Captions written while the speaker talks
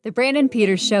The Brandon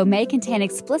Peters Show may contain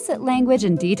explicit language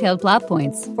and detailed plot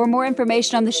points. For more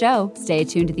information on the show, stay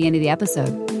tuned to the end of the episode.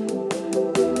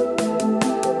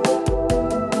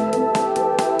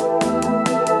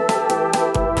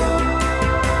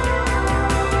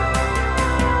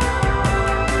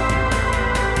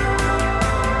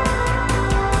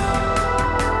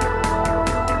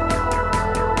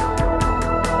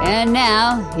 And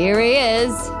now, here he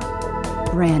is,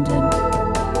 Brandon.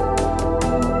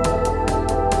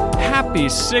 Happy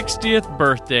 60th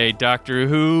birthday, Doctor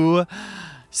Who.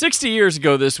 60 years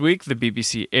ago this week, the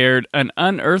BBC aired An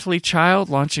Unearthly Child,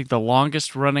 launching the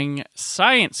longest-running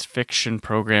science fiction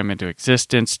program into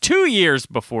existence. 2 years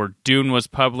before Dune was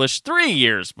published, 3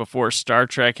 years before Star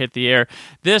Trek hit the air.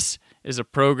 This is a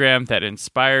program that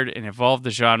inspired and evolved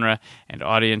the genre and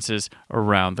audiences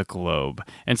around the globe.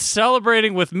 And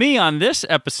celebrating with me on this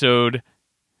episode,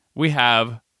 we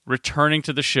have, returning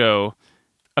to the show,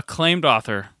 acclaimed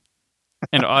author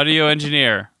and audio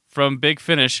engineer from Big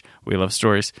Finish, We Love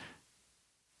Stories,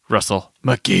 Russell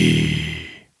McGee.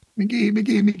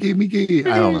 McGee.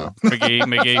 I don't know. McGee.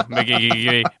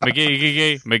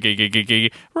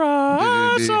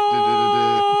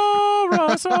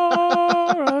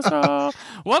 Russell.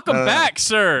 Welcome back,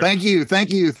 sir. Thank you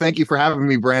for having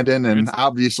me, Brandon. And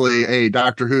obviously a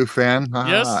Doctor Who fan.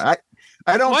 Yes.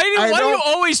 I don't. Why do you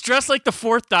always dress like the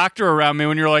fourth Doctor around me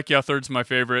when you're like, yeah, third's my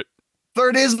favorite?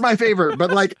 Third is my favorite,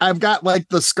 but like I've got like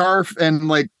the scarf and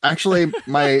like actually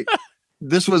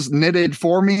this was knitted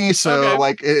for me, so okay.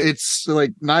 Like it's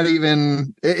like not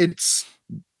even it's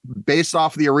based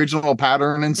off the original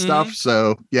pattern and stuff. Mm-hmm.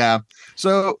 So yeah,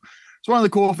 so it's one of the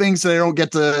cool things that I don't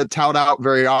get to tout out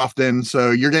very often.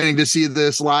 So you're getting to see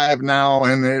this live now,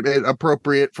 and it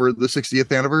appropriate for the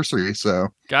 60th anniversary. So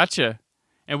gotcha.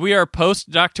 And we are post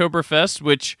Doctoberfest,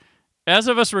 which, as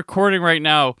of us recording right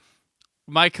now,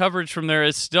 my coverage from there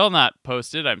is still not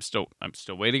posted. I'm still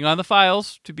waiting on the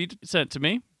files to be sent to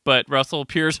me, but Russell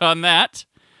appears on that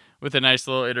with a nice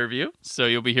little interview. So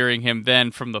you'll be hearing him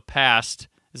then from the past.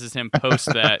 This is him post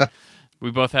that. We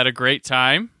both had a great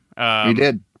time. We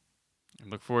did. I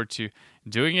look forward to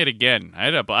doing it again.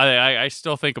 I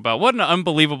still think about what an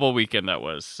unbelievable weekend that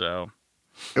was. So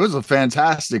it was a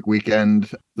fantastic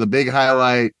weekend. The big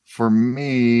highlight for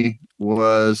me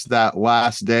was that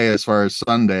last day as far as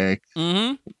Sunday,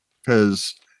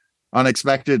 because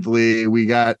unexpectedly we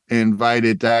got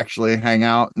invited to actually hang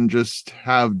out and just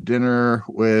have dinner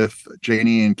with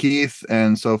Janie and Keith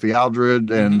and Sophie Aldred,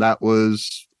 and that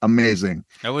was amazing.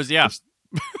 That was, yeah.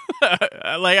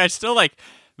 Like, I still like,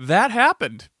 that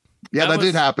happened. Yeah, that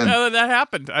did happen. That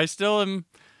happened. I still am,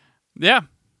 yeah.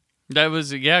 That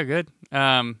was, yeah, good.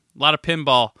 A lot of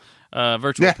pinball,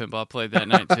 virtual pinball played that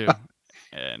night too.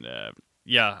 And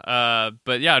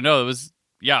but yeah, no, it was,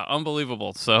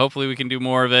 unbelievable. So hopefully we can do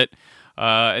more of it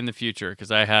in the future,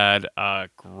 because I had a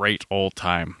great old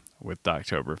time with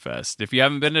Doctoberfest. If you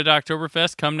haven't been to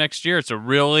Doctoberfest, come next year. It's a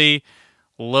really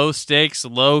low stakes,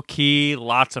 low key,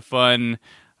 lots of fun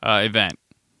event.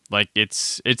 Like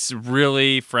it's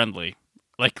really friendly.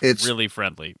 Like, it's really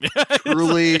friendly.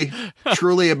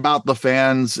 truly about the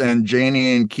fans, and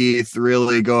Janie and Keith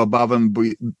really go above and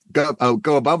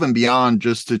beyond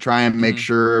just to try and make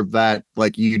sure that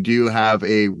like you do have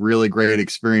a really great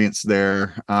experience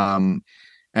there.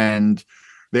 And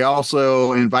they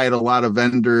also invite a lot of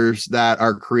vendors that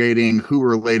are creating Who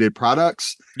related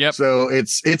products. Yep. So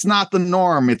it's not the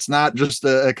norm. It's not just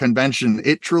a convention.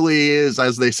 It truly is,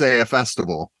 as they say, a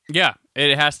festival. Yeah.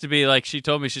 It has to be, like she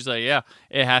told me, she's like, yeah,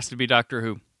 it has to be Doctor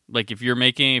Who. Like, if you're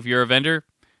a vendor,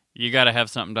 you got to have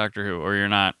something Doctor Who, or you're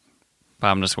not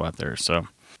bombing a squat there. So,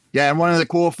 yeah, and one of the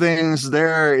cool things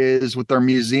there is with our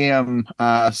museum,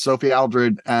 Sophie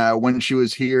Aldred, when she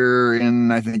was here in,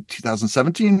 I think,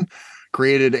 2017,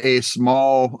 created a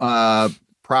small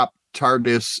prop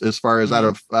TARDIS as far as out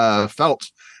of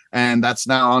felt, and that's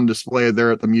now on display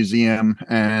there at the museum.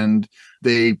 And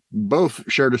they both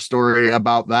shared a story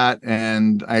about that,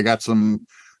 and I got some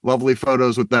lovely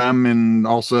photos with them. And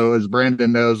also, as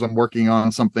Brandon knows, I'm working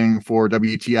on something for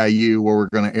WTIU where we're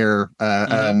going to air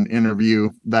an interview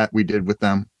that we did with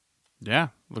them. Yeah,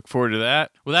 look forward to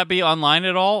that. Will that be online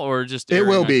at all, or just? It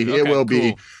will be. Okay, it will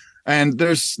be. And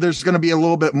there's going to be a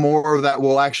little bit more that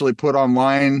we'll actually put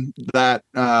online that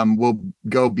will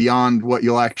go beyond what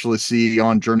you'll actually see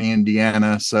on Journey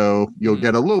Indiana. So you'll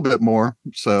get a little bit more.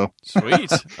 So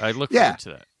sweet. I look forward to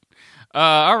that.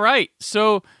 All right.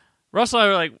 So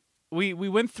Russell, we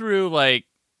went through, like,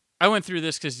 I went through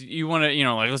this because you want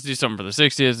to, like, let's do something for the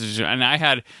 60th. And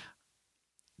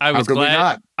I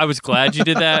was glad you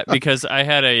did that, because I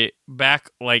had a back,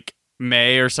 like,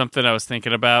 May or something, I was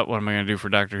thinking about what am I going to do for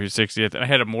Doctor Who's 60th, and I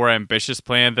had a more ambitious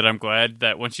plan that I'm glad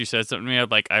that once you said something to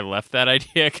me, I left that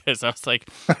idea because I was like,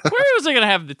 where was I going to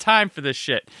have the time for this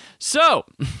shit? So,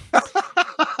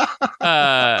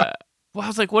 I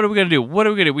was like, what are we going to do? What are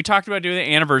we going to do? We talked about doing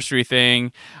the anniversary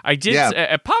thing. I did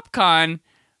at PopCon.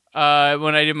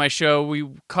 When I did my show, we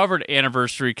covered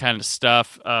anniversary kind of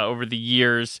stuff over the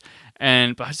years,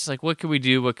 and I was just like, what can we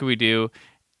do? What can we do?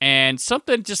 And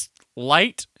something just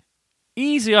light,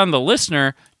 easy on the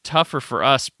listener, tougher for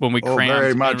us when we crammed.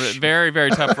 Very much. Very,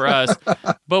 very tough for us.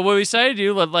 But what we decided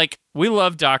to do, we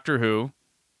love Doctor Who.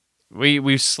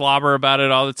 We slobber about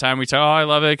it all the time. We talk, I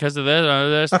love it because of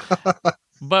this.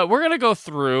 But we're going to go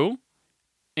through,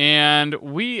 and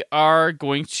we are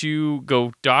going to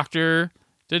go doctor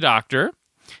to doctor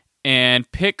and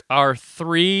pick our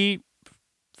 3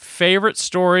 favorite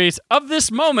stories of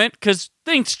this moment, because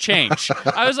things change.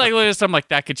 I was like, look at this, I'm like,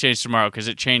 that could change tomorrow because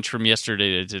it changed from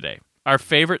yesterday to today. Our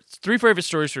 3 favorite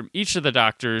stories from each of the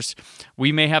doctors.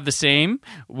 We may have the same.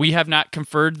 We have not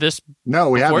conferred this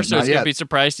before, haven't, so it's going to be a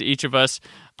surprise to each of us.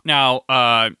 Now,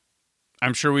 I'm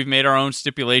sure we've made our own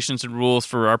stipulations and rules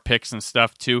for our picks and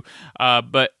stuff too.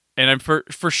 And I'm for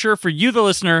sure for you, the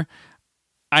listener,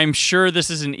 I'm sure this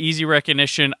is an easy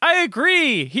recognition. I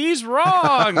agree. He's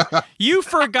wrong. You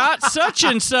forgot such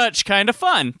and such. Kind of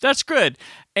fun. That's good.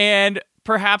 And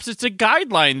perhaps it's a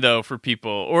guideline, though, for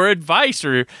people, or advice,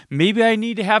 or maybe I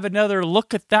need to have another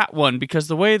look at that one because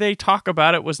the way they talk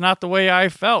about it was not the way I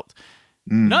felt.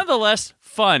 Nonetheless,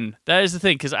 fun. That is the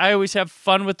thing, because I always have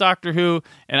fun with Doctor Who,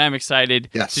 and I'm excited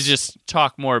to just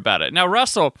talk more about it. Now,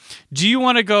 Russell, do you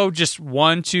want to go just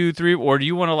 1, 2, 3, or do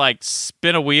you want to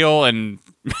spin a wheel and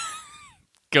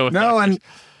go with No, doctors?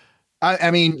 and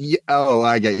I mean,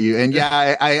 I get you. And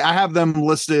I have them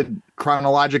listed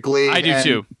chronologically. I do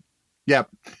too. Yep.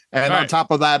 And on top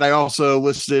of that, I also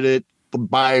listed it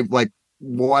by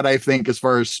what I think as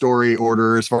far as story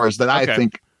order, as far as that I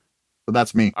think. But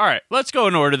that's me. All right, let's go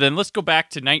in order then. Let's go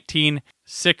back to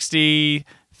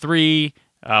 1963,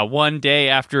 one day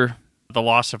after the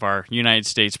loss of our United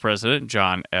States President,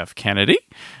 John F. Kennedy,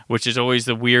 which is always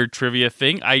the weird trivia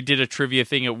thing. I did a trivia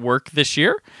thing at work this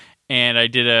year, and I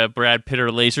did a Brad Pitt or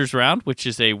lasers round, which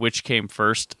is a which came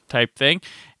first type thing.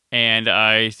 And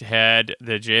I had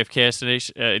the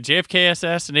JFK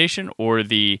assassination, or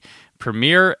the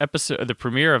premiere episode, the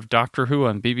premiere of Doctor Who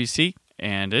on BBC.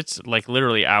 And it's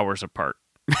literally hours apart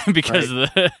because of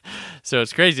so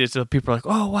it's crazy. So people are like,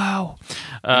 oh, wow.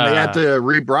 They had to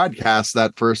rebroadcast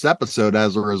that first episode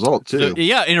as a result, too.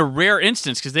 In a rare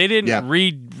instance, because they didn't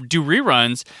do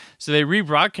reruns. So they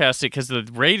rebroadcast it because the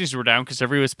ratings were down because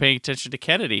everyone was paying attention to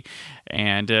Kennedy.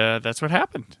 And that's what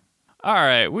happened. All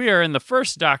right, we are in the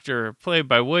first Doctor, played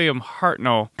by William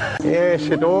Hartnell. Yes,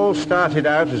 it all started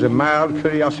out as a mild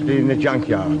curiosity in the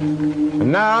junkyard.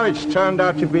 And now it's turned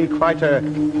out to be quite a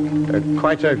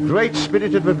great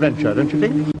spirit of adventure, don't you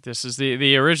think? This is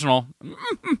the original.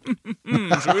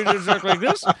 Should we just talk like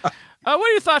this? What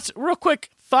are your thoughts, real quick,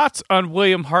 on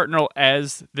William Hartnell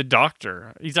as the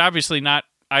Doctor? He's obviously not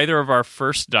either of our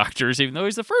first Doctors, even though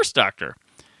he's the first Doctor.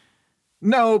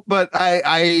 No, but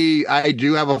I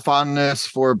do have a fondness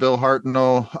for Bill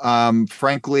Hartnell.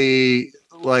 Frankly,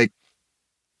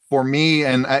 for me,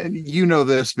 and you know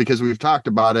this because we've talked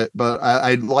about it, but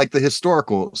I like the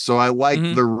historical. So I like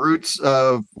the roots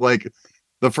of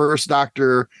the first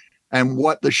Doctor and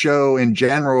what the show in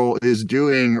general is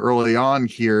doing early on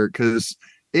here, because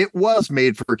it was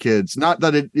made for kids. Not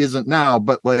that it isn't now,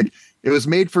 but it was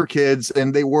made for kids,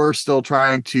 and they were still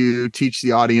trying to teach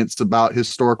the audience about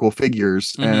historical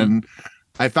figures. And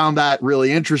I found that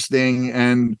really interesting,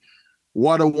 and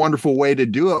what a wonderful way to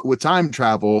do it with time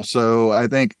travel. So I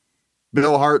think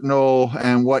Bill Hartnell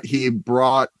and what he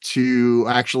brought to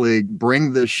actually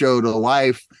bring the show to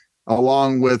life,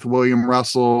 along with William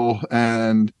Russell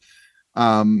and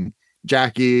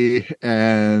Jackie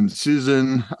and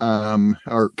Susan,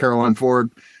 or Caroline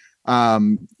Ford,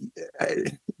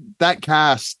 that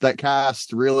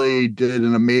cast really did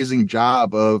an amazing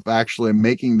job of actually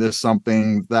making this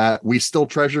something that we still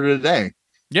treasure today.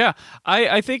 Yeah,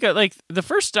 I think the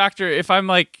first Doctor, if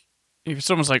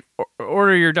someone's like,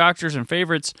 order your Doctors and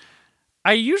favorites,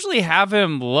 I usually have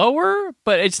him lower,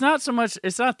 but it's not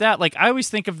that. I always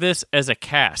think of this as a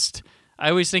cast. I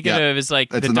always think of it as the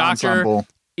Doctor, ensemble.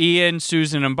 Ian,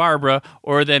 Susan, and Barbara,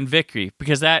 or then Vicky,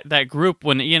 because that group,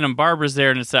 when Ian and Barbara's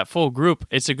there and it's that full group,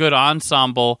 it's a good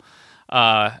ensemble,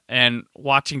 and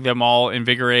watching them all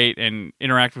invigorate and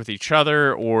interact with each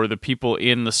other or the people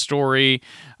in the story,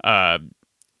 I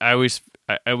always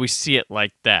see it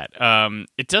like that.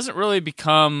 It doesn't really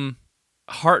become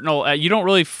Hartnell, you don't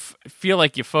really feel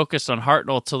like you focus on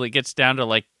Hartnell till it gets down to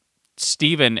like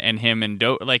Steven and him and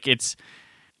like it's,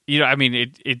 I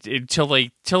mean, till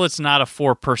it's not a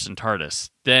 4-person TARDIS,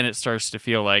 then it starts to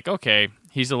feel like, okay,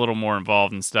 he's a little more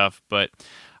involved and stuff. But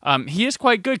he is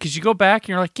quite good because you go back and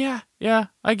you're like, yeah,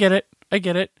 I get it.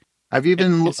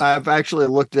 I've actually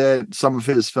looked at some of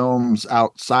his films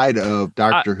outside of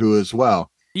Doctor Who as well.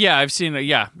 Yeah, I've seen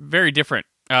very different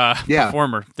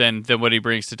performer than what he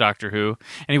brings to Doctor Who,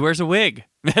 and he wears a wig.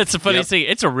 That's the funny thing.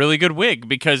 It's a really good wig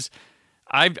because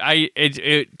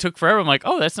it took forever. I'm like,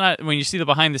 oh, that's not, when you see the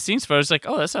behind the scenes photos, like,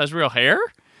 oh, that's not his real hair,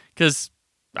 because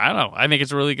I don't know. I think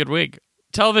it's a really good wig.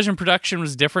 Television production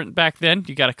was different back then.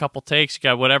 You got a couple takes, you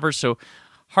got whatever. So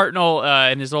Hartnell,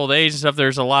 in his old age and stuff,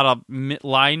 there's a lot of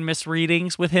line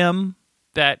misreadings with him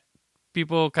that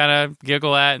people kind of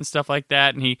giggle at and stuff like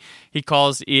that. And he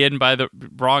calls Ian by the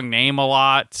wrong name a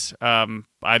lot,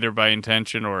 either by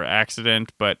intention or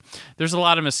accident. But there's a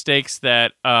lot of mistakes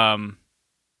that I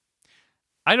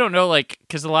don't know, like,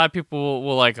 because a lot of people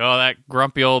will like, oh, that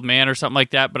grumpy old man or something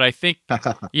like that. But I think,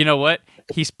 you know what?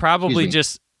 He's probably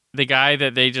just the guy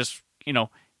that they just,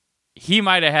 he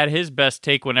might have had his best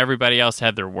take when everybody else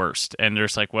had their worst. And they're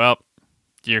just like, well,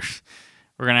 we're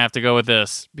going to have to go with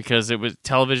this because it was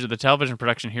television. The television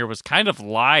production here was kind of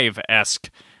live-esque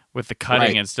with the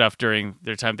cutting and stuff during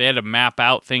their time. They had to map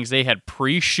out things. They had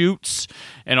pre-shoots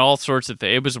and all sorts of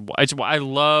things. I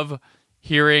love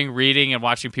hearing, reading, and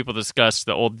watching people discuss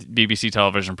the old BBC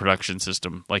television production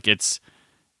system. Like, it's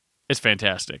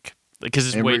fantastic. Because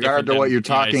it's in way regard to what you're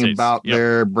talking about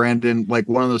there, Brandon, like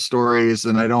one of the stories,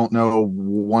 and I don't know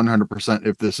 100%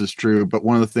 if this is true, but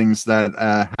one of the things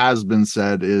that has been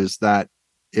said is that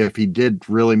if he did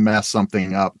really mess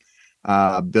something up,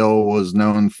 Bill was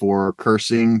known for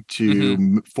cursing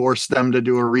to force them to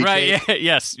do a retake. Right?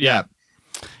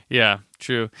 Yeah.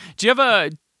 True. Do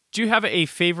you have a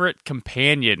favorite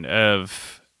companion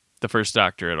of the First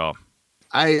Doctor at all?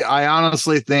 I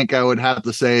honestly think I would have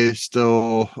to say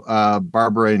still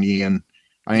Barbara and Ian.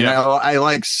 I mean, I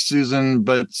like Susan,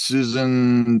 but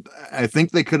Susan, I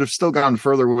think they could have still gone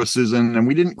further with Susan, and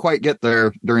we didn't quite get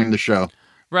there during the show.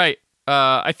 Right.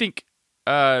 I think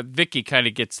Vicky kind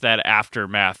of gets that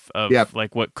aftermath of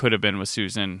like what could have been with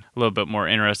Susan, a little bit more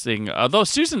interesting. Although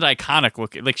Susan's iconic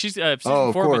looking, like she's of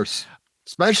course,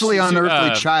 especially on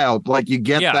Unearthly Child, like you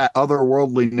get that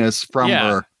otherworldliness from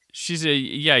her. She's a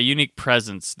unique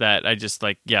presence that I just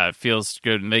like. Yeah, it feels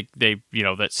good, and they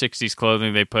that 60s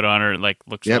clothing they put on her like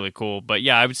looks really cool. But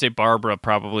yeah, I would say Barbara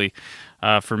probably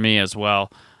for me as well.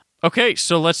 Okay,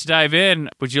 so let's dive in.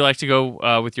 Would you like to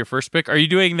go with your first pick? Are you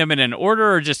doing them in an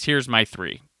order, or just here's my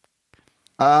 3?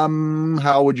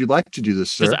 How would you like to do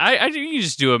this, sir? I think you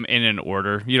just do them in an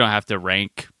order. You don't have to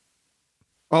rank.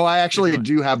 Oh, I actually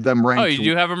do have them ranked. Oh, you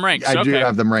do have them ranked. I do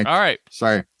have them ranked. All right.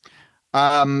 Sorry.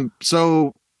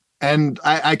 So. And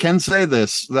I can say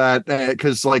this, that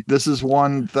because like this is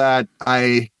one that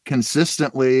I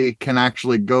consistently can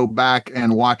actually go back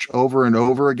and watch over and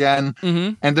over again.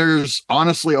 Mm-hmm. And there's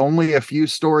honestly only a few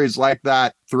stories like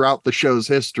that throughout the show's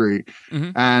history.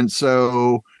 Mm-hmm. And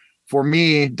so for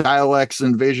me, Dialec's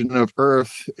Invasion of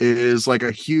Earth is like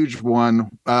a huge one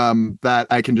that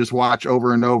I can just watch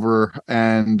over and over.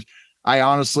 And I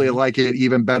honestly like it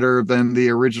even better than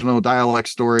the original Dialect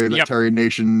story that Terry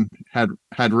Nation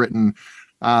had written.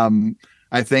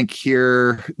 I think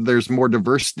here there's more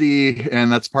diversity,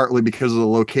 and that's partly because of the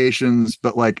locations,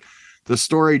 but like the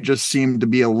story just seemed to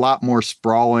be a lot more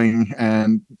sprawling,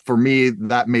 and for me,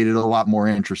 that made it a lot more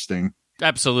interesting.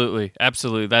 Absolutely.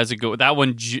 That's a good. That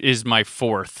one is my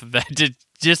 4th. That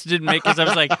just didn't make, because I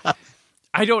was like,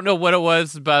 I don't know what it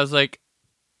was, but I was like,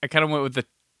 I kind of went with the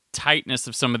tightness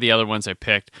of some of the other ones I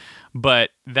picked,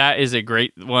 but that is a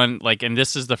great one. Like, and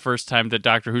this is the first time that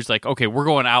Doctor Who's like, okay, we're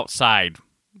going outside.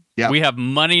 Yeah, we have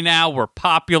money now. We're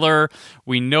popular.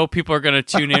 We know people are going to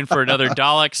tune in for another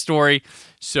Dalek story,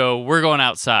 so we're going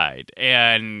outside.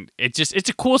 And it's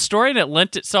a cool story, and it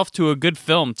lent itself to a good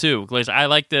film too. I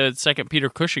like the second Peter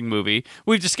Cushing movie.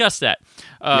 We've discussed that.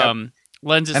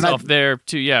 Lends itself there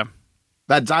too. Yeah.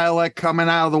 That Dialect coming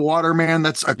out of the water, man,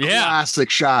 that's a classic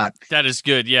shot. That is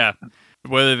good, yeah.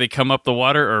 Whether they come up the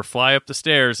water or fly up the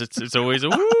stairs, it's always a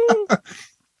woo.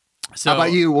 So, how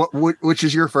about you? Which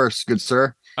is your first, good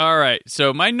sir? All right,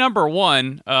 so my number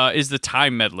 1 is the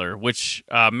Time Meddler, which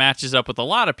matches up with a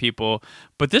lot of people.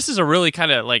 But this is a really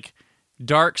kind of like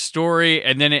dark story,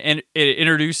 and then it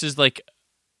introduces like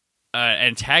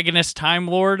antagonist Time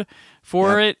Lord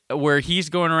for it, where he's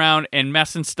going around and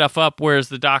messing stuff up, whereas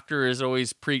the Doctor is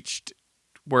always preached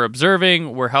we're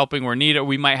observing, we're helping where needed.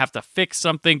 We might have to fix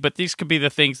something, but these could be the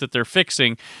things that they're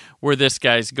fixing where this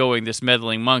guy's going, this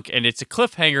meddling monk. And it's a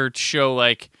cliffhanger to show,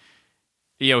 like,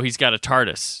 he's got a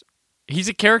TARDIS. He's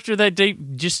a character that they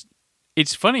just...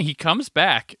 It's funny, he comes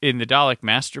back in the Dalek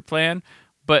Master Plan,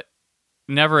 but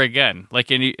never again.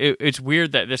 Like, and it's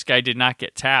weird that this guy did not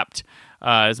get tapped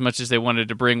as much as they wanted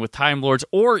to bring with Time Lords,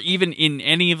 or even in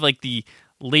any of, like, the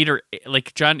later,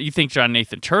 like, you think John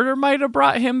Nathan Turner might have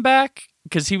brought him back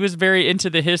because he was very into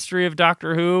the history of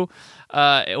Doctor Who,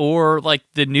 or, like,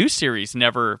 the new series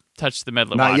never touched the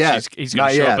Meddler Watch. He's going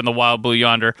to show up in the Wild Blue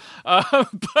Yonder.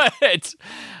 But,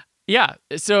 yeah,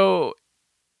 so...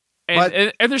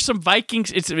 And there's some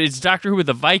Vikings. It's Doctor Who with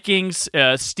the Vikings.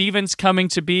 Steven's coming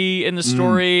to be in the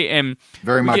story, and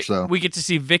very much so. We get to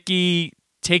see Vicky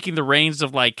taking the reins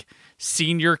of, like,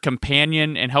 senior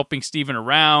companion and helping Steven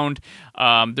around.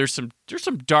 There's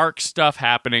some dark stuff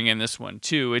happening in this one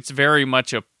too. It's very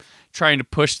much trying to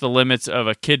push the limits of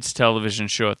a kids' television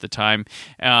show at the time.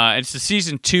 It's the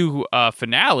season 2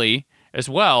 finale as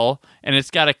well, and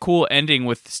it's got a cool ending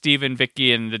with Steven,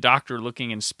 Vicky, and the Doctor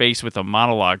looking in space with a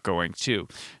monologue going too.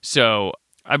 So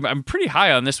I'm pretty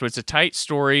high on this one. It's a tight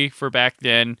story for back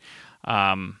then,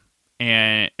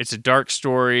 and it's a dark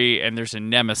story, and there's a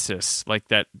nemesis like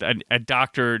that. A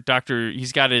doctor.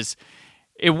 He's got his.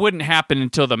 It wouldn't happen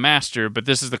until the Master, but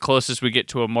this is the closest we get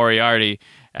to a Moriarty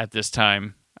at this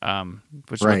time,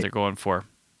 which is what they're going for.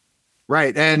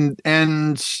 Right, and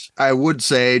I would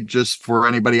say, just for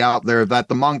anybody out there, that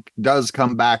the monk does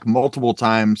come back multiple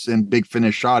times in Big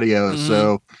Finish audio,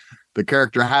 so the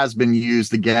character has been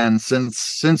used again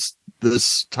since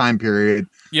this time period.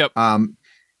 Yep.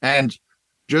 And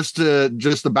just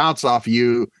to bounce off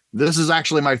you, this is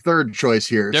actually my third choice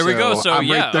here. There we go. So I'm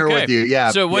right there with you.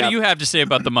 Yeah. So what do you have to say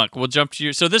about the monk? We'll jump to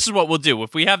you. So this is what we'll do.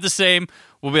 If we have the same,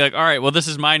 we'll be like, all right, well, this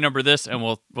is my number, this, and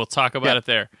we'll talk about it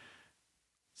there.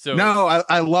 So, no,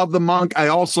 I love the monk. I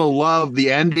also love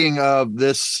the ending of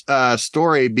this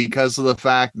story because of the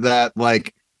fact that,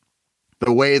 like,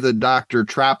 the way the Doctor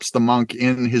traps the monk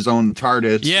in his own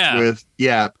TARDIS with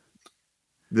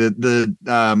the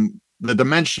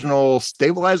dimensional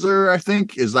stabilizer, I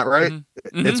think. Is that right?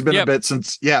 Mm-hmm. It's been a bit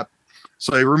since,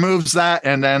 So he removes that,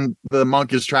 and then the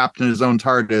monk is trapped in his own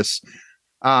TARDIS.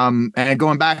 And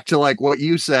going back to, like, what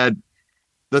you said,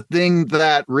 the thing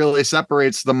that really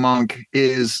separates the monk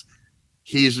is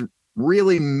he's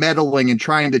really meddling and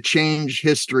trying to change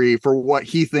history for what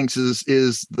he thinks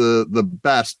is the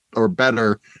best or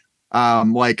better.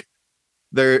 Like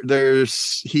he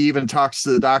even talks to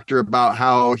the Doctor about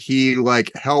how he,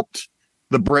 like, helped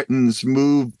the Britons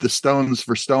move the stones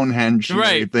for Stonehenge and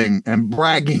everything, and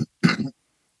bragging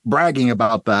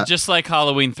about that. Just like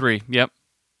Halloween 3. Yep.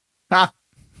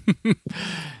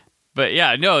 But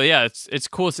it's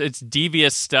cool. It's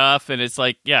devious stuff, and it's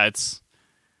like, it's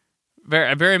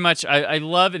very, very much. I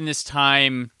love in this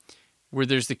time where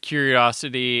there's the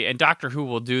curiosity, and Doctor Who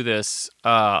will do this,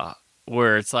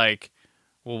 where it's like,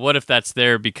 well, what if that's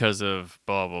there because of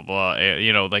blah blah blah?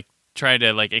 Like trying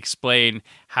to, like, explain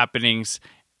happenings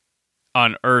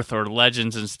on Earth or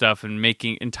legends and stuff, and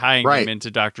tying them into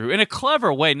Doctor Who in a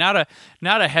clever way, not a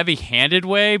heavy-handed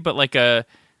way, but like a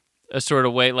sort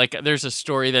of way. Like, there's a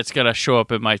story that's going to show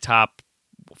up in my top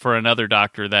for another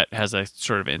Doctor that has a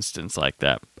sort of instance like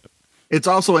that. It's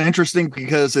also interesting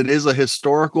because it is a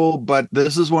historical, but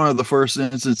this is one of the first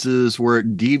instances where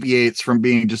it deviates from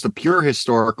being just a pure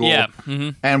historical. Yeah.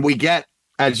 Mm-hmm. And we get,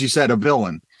 as you said, a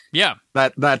villain. Yeah.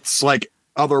 That's like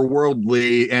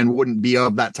otherworldly and wouldn't be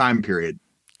of that time period.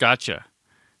 Gotcha.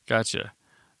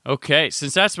 Okay,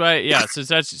 since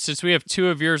we have two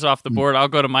of yours off the board, I'll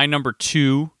go to my number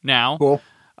 2 now. Cool.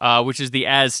 Which is the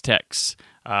Aztecs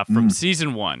from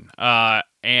season 1.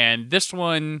 And this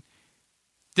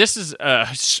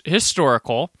is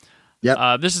historical.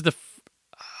 Yep. This is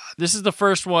the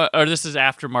first one, or this is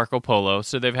after Marco Polo.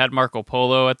 So they've had Marco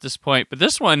Polo at this point, but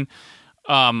this one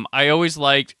I always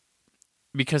liked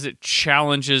because it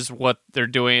challenges what they're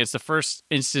doing. It's the first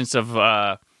instance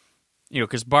of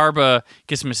because Barba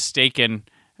gets mistaken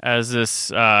as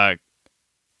this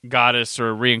goddess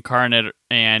or reincarnate,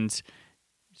 and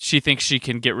she thinks she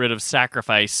can get rid of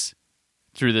sacrifice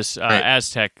through this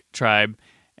Aztec tribe.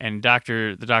 And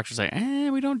the doctor's like,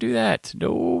 we don't do that.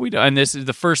 No, we don't. And this is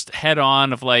the first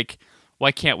head-on of, like,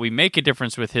 why can't we make a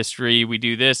difference with history? We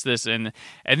do this, and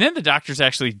then the Doctor's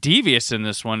actually devious in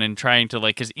this one and trying to,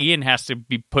 like, because Ian has to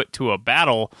be put to a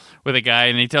battle with a guy,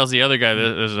 and he tells the other guy,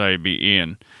 this is how you beat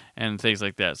Ian, and things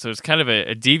like that. So it's kind of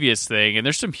a devious thing, and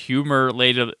there's some humor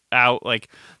laid out. Like,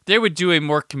 they would do a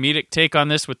more comedic take on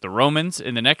this with the Romans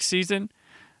in the next season,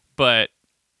 but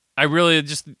I really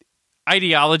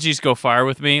ideologies go far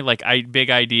with me, like big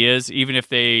ideas, even if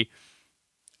they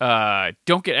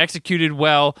don't get executed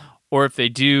well, or if they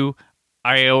do,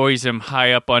 I always am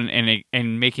high up on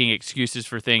and making excuses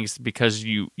for things because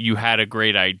you had a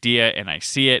great idea and I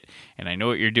see it and I know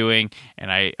what you're doing,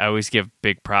 and I always give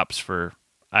big props for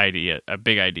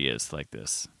big ideas like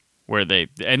this.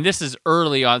 And this is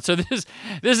early on, so this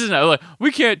isn't like, we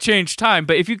can't change time.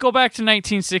 But if you go back to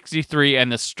 1963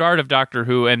 and the start of Doctor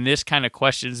Who, and this kind of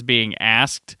questions being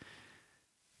asked,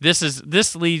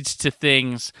 this leads to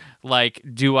things like,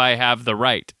 do I have the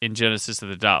right in Genesis of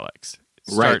the Daleks?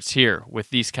 It starts here with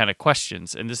these kind of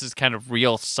questions, and this is kind of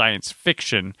real science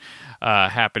fiction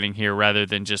happening here, rather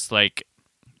than just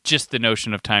the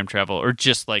notion of time travel or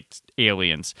just like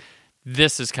aliens.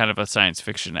 This is kind of a science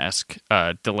fiction-esque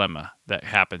dilemma that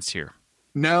happens here.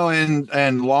 No,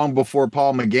 and long before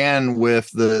Paul McGann with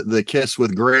the kiss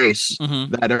with Grace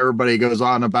that everybody goes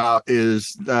on about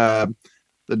is the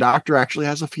Doctor actually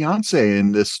has a fiance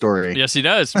in this story. Yes, he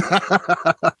does.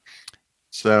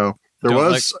 So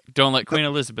don't let Queen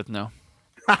Elizabeth know.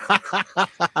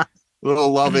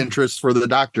 Little love interest for the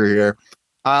Doctor here.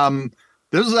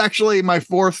 This is actually my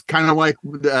fourth, kind of like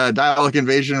Dalek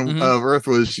Invasion of Earth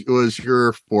was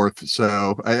your fourth.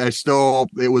 So I still,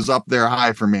 it was up there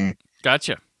high for me.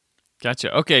 Gotcha.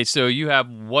 Okay, so you have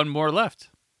one more left.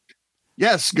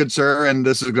 Yes, good sir. And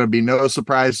this is going to be no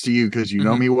surprise to you because you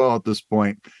know me well at this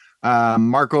point.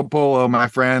 Marco Polo, my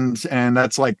friends. And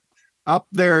that's like up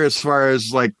there as far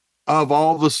as like of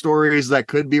all the stories that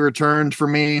could be returned for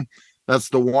me. That's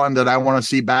the one that I want to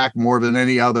see back more than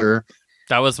any other.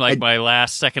 That was like my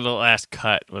second to last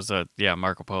cut was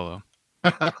Marco Polo.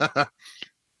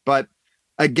 But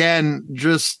again,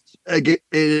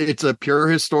 it's a pure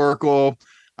historical.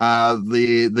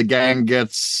 The gang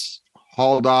gets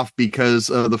hauled off because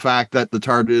of the fact that the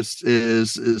TARDIS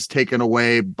is taken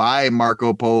away by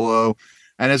Marco Polo,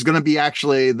 and is going to be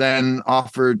actually then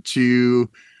offered to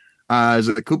is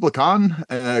it Kublai Khan?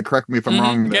 Correct me if I'm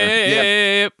wrong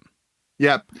there.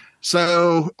 Yep.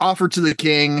 So offered to the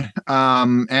king,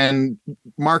 and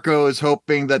Marco is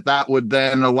hoping that would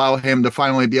then allow him to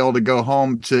finally be able to go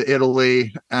home to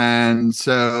Italy. And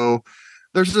so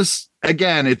there's this,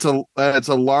 again, it's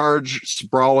a large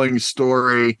sprawling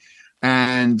story.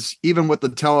 And even with the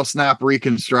telesnap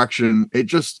reconstruction,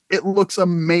 it looks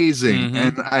amazing.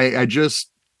 And I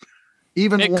just,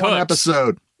 even one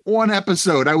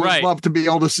episode, I would love to be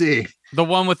able to see. The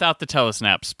one without the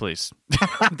telesnaps, please.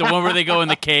 The one where they go in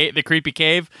the cave, the creepy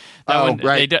cave.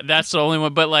 That's the only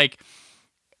one. But like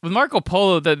with Marco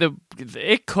Polo,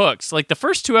 it cooks. Like the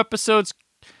first two episodes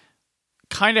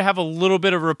kind of have a little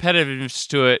bit of repetitiveness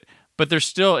to it, but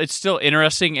it's still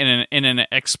interesting in an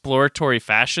exploratory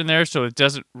fashion there. So it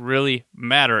doesn't really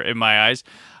matter in my eyes.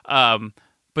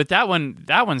 But that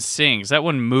one sings. That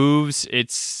one moves.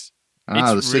 It's the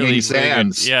really, singing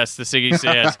sands. Really, yes, the singing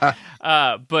sands.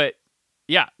 But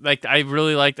yeah, like I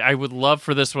really liked. I would love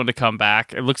for this one to come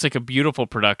back. It looks like a beautiful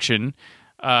production,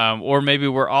 or maybe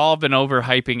we're all been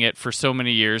overhyping it for so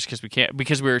many years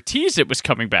because we were teased it was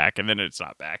coming back and then it's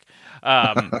not back.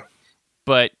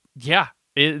 But yeah,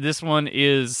 this one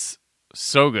is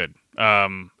so good.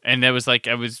 And that was like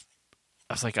I was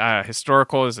like,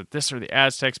 historical, is it this or the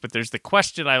Aztecs? But there's the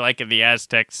question I like in the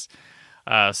Aztecs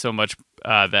so much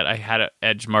that I had to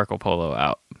edge Marco Polo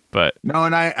out. But no,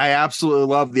 and I absolutely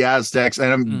love the Aztecs,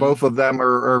 and both of them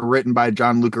are written by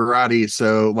John Lucarotti.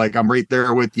 So like I'm right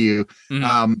there with you.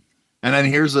 And then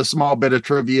here's a small bit of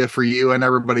trivia for you and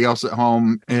everybody else at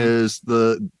home is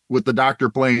with the Doctor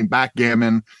playing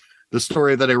backgammon, the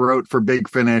story that I wrote for Big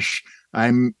Finish.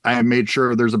 I made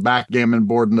sure there's a backgammon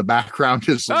board in the background.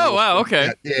 Oh wow, okay,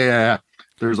 yeah.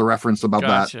 There's a reference about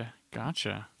that.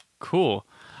 Gotcha. Cool.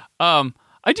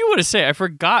 I do want to say, I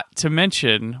forgot to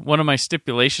mention one of my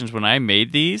stipulations when I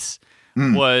made these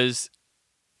was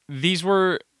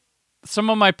some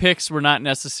of my picks were not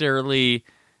necessarily,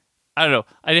 I don't know.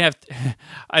 I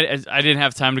didn't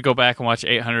have time to go back and watch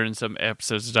 800 and some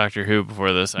episodes of Doctor Who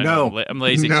before this. I'm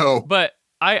lazy. No. But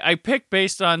I picked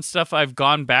based on stuff I've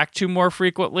gone back to more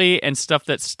frequently and stuff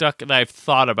that I've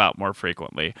thought about more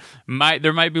frequently.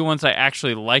 There might be ones I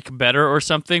actually like better or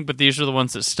something, but these are the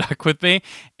ones that stuck with me.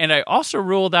 And I also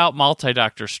ruled out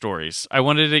multi-Doctor stories. I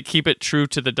wanted to keep it true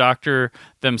to the Doctor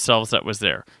themselves that was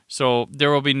there. So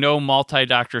there will be no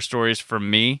multi-Doctor stories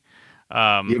from me.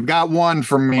 You've got one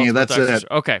from me. That's it.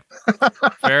 Okay.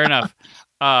 Fair enough.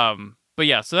 But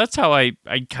yeah, so that's how I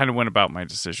kind of went about my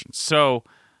decision. So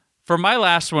for my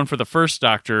last one for the first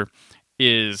Doctor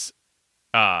is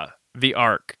the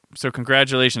Ark. So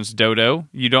congratulations, Dodo.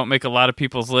 You don't make a lot of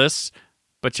people's lists,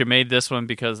 but you made this one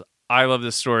because I love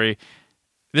this story.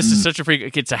 This is such a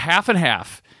freak. It's a half and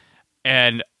half.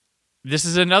 And this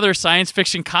is another science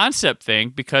fiction concept thing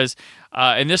because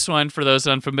in this one, for those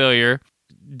unfamiliar,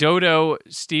 Dodo,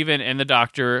 Steven, and the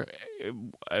Doctor,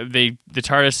 the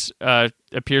TARDIS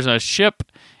appears on a ship.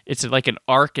 It's like an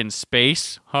ark in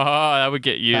space. That would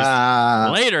get used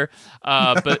later.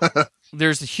 But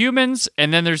there's the humans,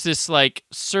 and then there's this like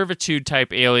servitude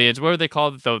type aliens. What are they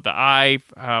called? The eye.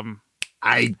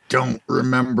 I don't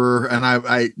remember, and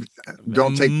I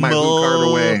don't take my blue card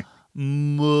away.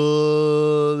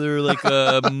 They're like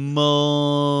a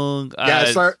monk.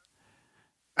 Yeah,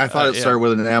 I thought it started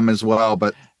with an M as well,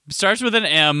 but starts with an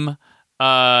M.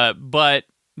 But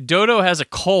Dodo has a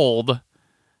cold,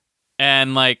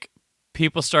 and like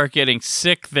people start getting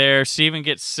sick there. Steven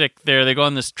gets sick there. They go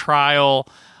on this trial.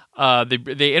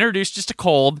 They introduce just a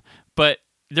cold, but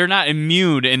they're not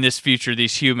immune in this future.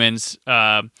 These humans,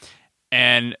 and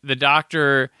the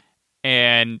Doctor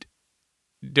and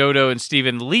Dodo and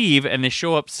Steven leave, and they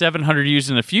show up 700 years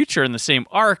in the future in the same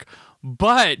arc,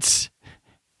 but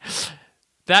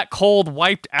that cold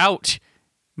wiped out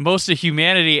most of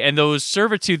humanity, and those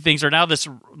servitude things are now this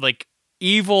like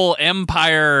evil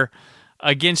empire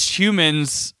against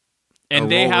humans, and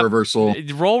they have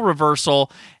role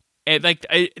reversal. And like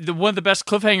one of the best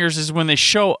cliffhangers is when they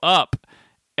show up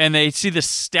and they see the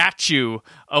statue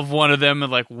of one of them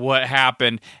and like, what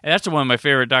happened? And that's one of my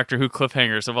favorite Doctor Who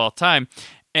cliffhangers of all time.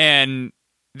 And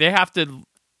they have to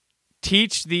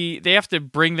they have to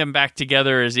bring them back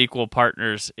together as equal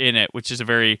partners in it, which is a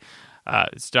very,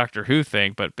 it's Doctor Who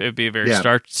thing, but it'd be a very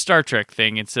Star Trek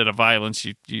thing. Instead of violence,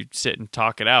 you sit and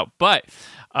talk it out. But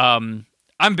I'm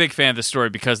a big fan of the story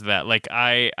because of that. Like,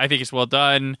 I think it's well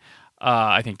done.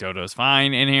 I think Dodo's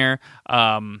fine in here.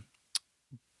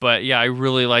 But yeah, I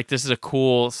really like this. Is a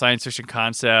cool science fiction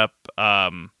concept.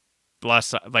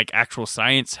 Less like actual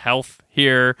science health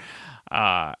here,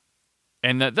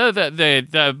 and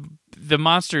the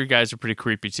monster guys are pretty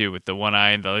creepy too, with the one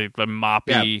eye and the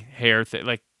moppy hair thing,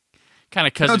 like kind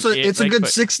of cousin. It's a good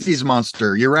 60s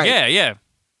monster. You're right. Yeah.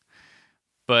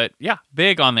 But yeah,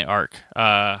 big on the arc.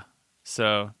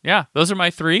 So yeah, those are my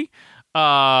three.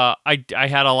 I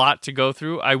had a lot to go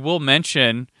through. I will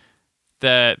mention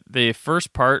that the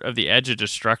first part of the Edge of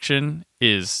Destruction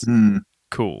is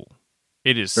cool.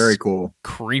 It is very cool,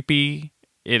 creepy.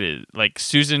 It is like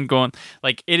Susan going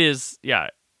like it is. Yeah,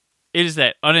 it is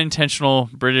that unintentional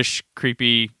British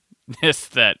creepiness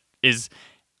that is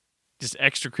just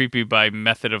extra creepy by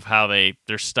method of how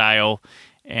their style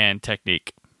and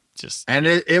technique. And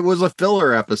it was a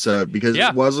filler episode because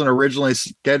it wasn't originally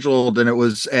scheduled, and it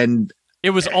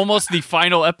was almost the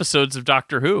final episodes of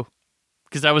Doctor Who,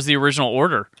 because that was the original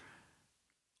order.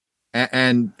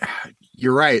 And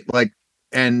you're right, like,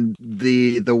 and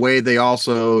the way they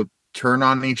also turn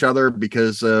on each other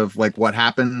because of like what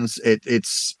happens.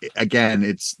 It's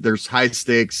there's high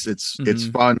stakes. It's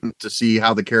fun to see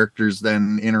how the characters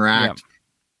then interact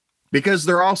because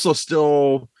they're also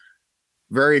still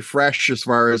very fresh as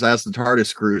far as the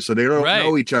TARDIS crew, so they don't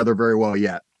know each other very well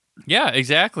yet. Yeah,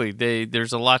 exactly.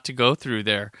 There's a lot to go through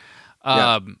there.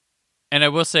 And I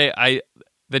will say,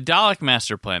 the Dalek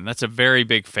Master Plan, that's a very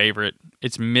big favorite.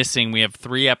 It's missing. We have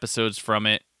 3 episodes from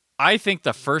it. I think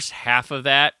the first half of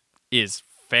that is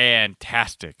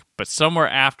fantastic, but somewhere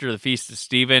after the Feast of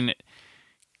Stephen, it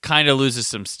kind of loses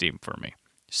some steam for me.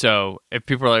 So if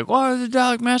people are like, "What is the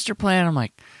Dalek Master Plan?" I'm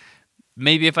like,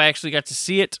 maybe if I actually got to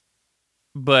see it,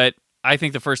 but I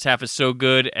think the first half is so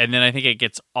good, and then I think it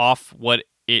gets off what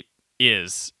it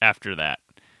is after that.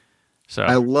 So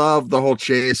I love the whole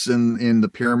chase in the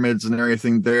pyramids and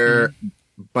everything there,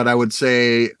 but I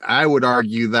would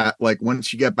argue that like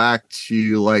once you get back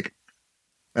to like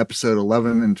episode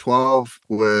 11 and 12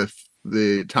 with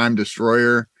the Time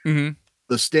Destroyer,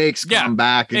 the stakes come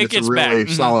back, and it's a really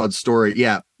solid story.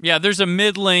 Yeah, there's a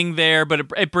middling there,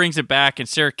 but it brings it back, and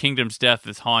Sarah Kingdom's death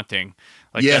is haunting.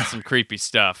 Like, that's some creepy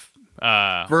stuff.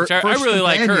 I really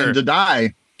like her to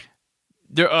die.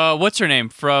 What's her name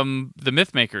from the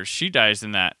Mythmakers? She dies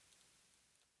in that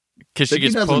because she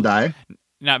gets doesn't die.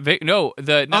 Not Vic. No,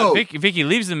 Vicky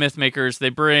leaves the Mythmakers. They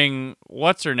bring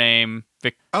what's her name?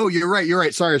 Oh, you're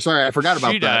right. Sorry, I forgot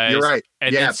about that. Dies, you're right.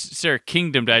 And then Sarah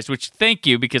Kingdom dies. Which thank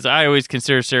you, because I always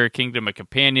consider Sarah Kingdom a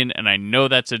companion, and I know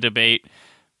that's a debate,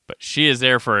 but she is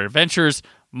there for adventures.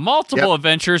 Multiple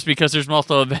adventures, because there's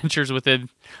multiple adventures within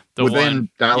one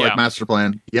Dalek Master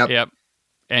Plan. Yep.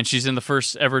 And she's in the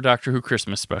first ever Doctor Who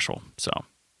Christmas special. So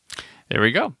there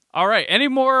we go. All right. Any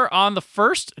more on the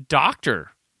first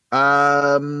Doctor?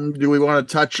 Do we want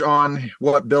to touch on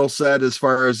what Bill said as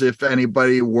far as if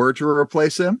anybody were to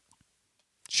replace him?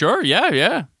 Sure.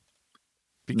 Yeah.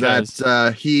 Because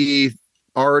that he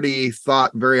already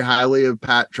thought very highly of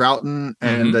Pat Troughton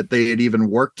and that they had even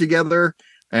worked together.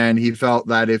 And he felt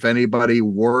that if anybody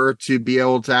were to be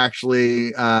able to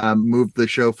actually move the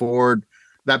show forward,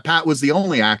 that Pat was the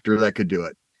only actor that could do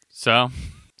it. So,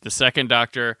 the second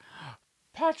Doctor,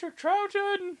 Patrick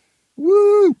Troughton.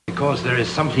 Woo! Because there is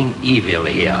something evil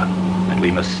here, and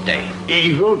we must stay.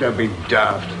 Evil? Don't be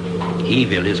daft.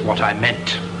 Evil is what I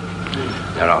meant.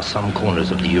 There are some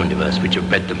corners of the universe which have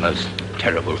bred the most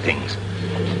terrible things.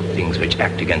 Things which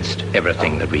act against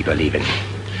everything that we believe in.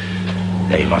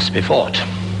 They must be fought.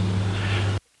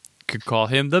 Could call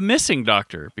him the missing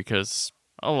Doctor, because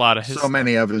a lot of his... So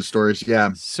many of his stories,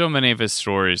 yeah. So many of his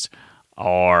stories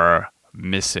are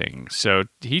missing. So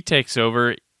he takes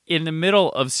over in the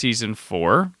middle of season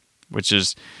 4, which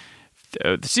is...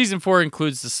 season 4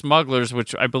 includes The Smugglers,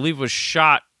 which I believe was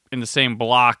shot in the same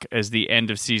block as the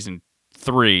end of season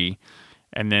 3.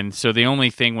 And then, so the only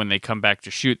thing when they come back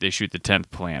to shoot, they shoot the 10th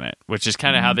planet, which is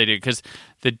kind of how they do it. Because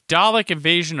the Dalek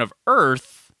invasion of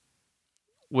Earth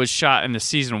was shot in the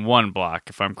season 1 block,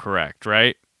 if I'm correct,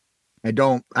 right? I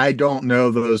don't know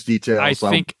those details. I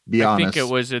think it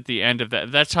was at the end of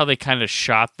that. That's how they kind of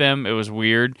shot them. It was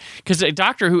weird because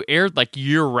Doctor Who aired like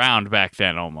year round back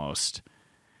then almost.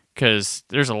 Because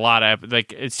there's a lot of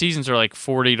seasons are like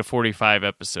 40 to 45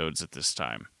 episodes at this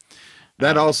time.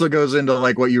 That also goes into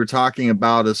like what you were talking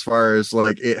about as far as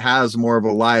like it has more of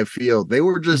a live feel. They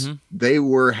were just they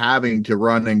were having to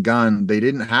run and gun. They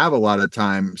didn't have a lot of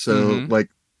time, so like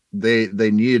they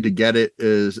needed to get it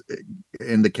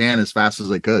in the can as fast as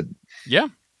they could. Yeah.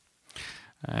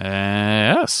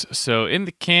 Yes. So in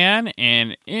the can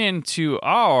and into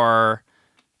our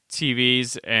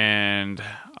TVs and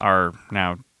our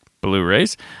now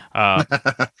Blu-rays.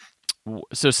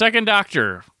 So second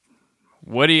Doctor,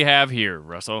 what do you have here,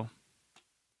 Russell?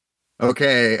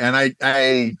 Okay, and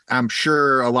I'm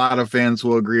sure a lot of fans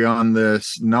will agree on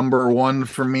this. Number 1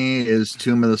 for me is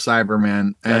Tomb of the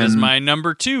Cybermen. That is my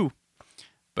number 2.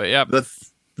 But yeah.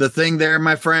 The thing there,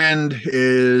 my friend,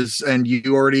 is, and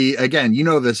you already, again, you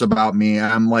know this about me,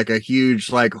 I'm like a huge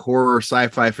like horror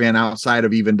sci-fi fan outside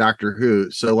of even Doctor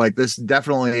Who. So like this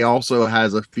definitely also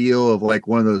has a feel of like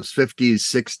one of those 50s,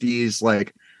 60s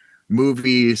like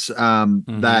movies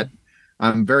that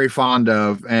I'm very fond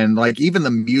of. And like even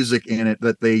the music in it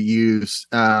that they use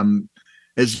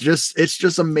it's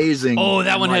just amazing. Oh,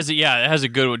 that and one like, has it has a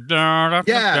good one.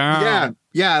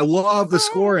 Yeah, I love the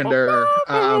score in there.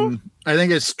 I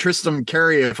think it's Tristram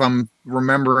Cary, if I'm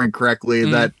remembering correctly,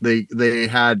 that they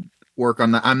had work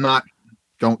on that. I'm not,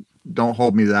 don't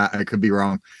hold me to that. I could be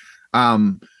wrong.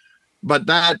 But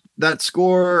that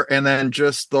score, and then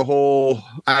just the whole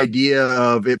idea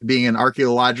of it being an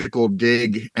archaeological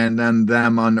dig, and then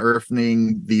them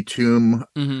unearthing the tomb,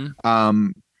 and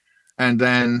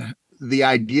then the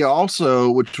idea also,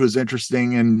 which was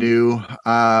interesting and new,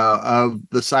 of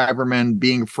the Cybermen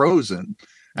being frozen.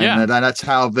 And that's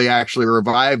how they actually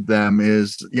revived them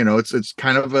is, it's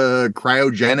kind of a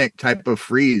cryogenic type of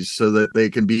freeze so that they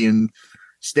can be in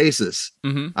stasis.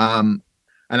 And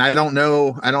I don't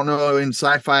know in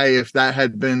sci-fi if that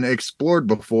had been explored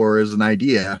before as an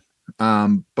idea.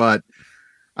 But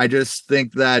I just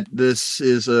think that this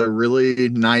is a really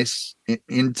nice,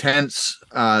 intense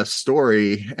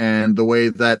story, and the way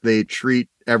that they treat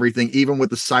everything, even with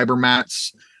the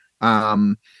Cybermats,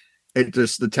 it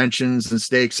just the tensions and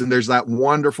stakes. And there's that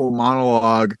wonderful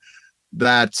monologue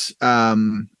that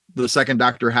the second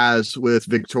Doctor has with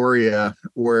Victoria,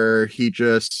 where he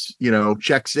just,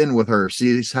 checks in with her,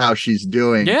 sees how she's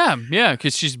doing. Yeah,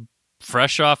 because she's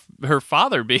fresh off her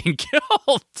father being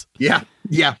killed. Yeah.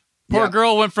 Poor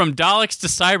girl went from Daleks to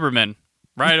Cybermen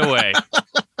right away.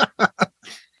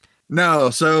 No,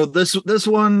 so this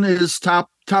one is top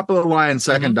of the line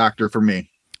second Doctor for me.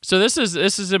 So this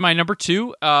is in my number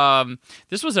 2.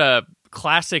 This was a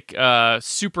classic,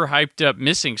 super hyped up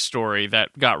missing story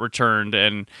that got returned,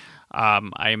 and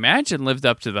I imagine lived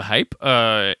up to the hype.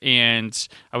 And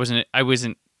I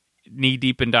wasn't knee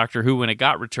deep in Doctor Who when it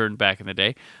got returned back in the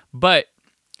day, but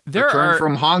returned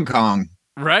from Hong Kong,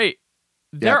 right?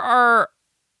 There are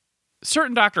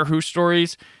certain Doctor Who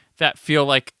stories that feel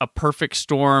like a perfect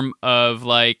storm of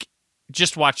like,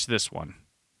 just watch this one,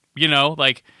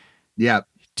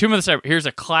 Tomb of the Cyber. Here's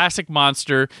a classic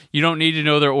monster. You don't need to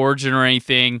know their origin or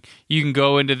anything. You can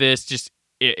go into this. Just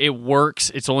it works.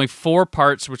 It's only 4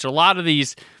 parts, which a lot of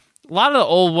the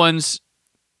old ones,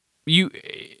 you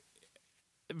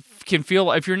can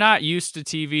feel if you're not used to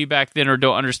TV back then or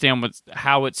don't understand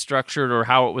how it's structured or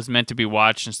how it was meant to be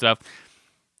watched and stuff.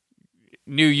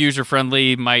 New user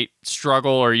friendly might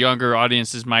struggle, or younger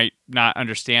audiences might not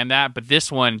understand that. But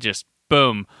this one, just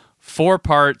boom, 4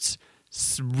 parts.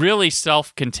 really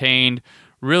self-contained,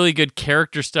 really good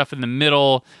character stuff in the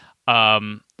middle,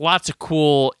 lots of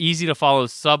cool, easy to follow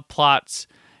subplots.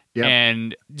 Yep.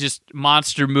 And just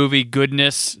monster movie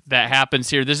goodness that happens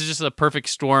here. This is just a perfect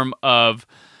storm of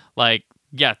like,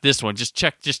 yeah, this one. Just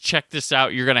check this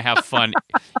out. You're gonna have fun.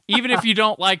 Even if you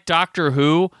don't like Doctor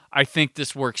Who, I think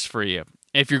this works for you.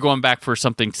 If you're going back for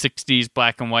something 60s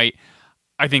black and white,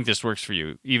 I think this works for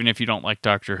you. Even if you don't like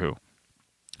Doctor Who.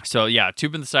 So yeah,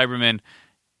 Tube and the Cybermen,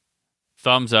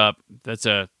 thumbs up. That's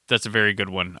a very good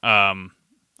one. I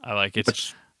like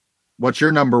it. What's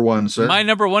your number one, sir? My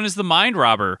number one is The Mind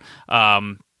Robber.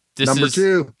 Number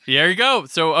two. There you go.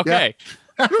 So, okay.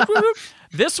 Yeah.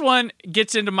 This one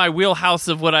gets into my wheelhouse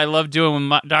of what I love doing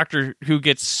when Doctor Who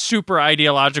gets super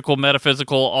ideological,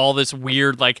 metaphysical, all this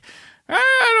weird, like,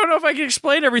 I don't know if I can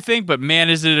explain everything, but man,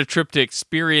 is it a trip to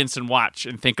experience and watch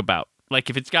and think about.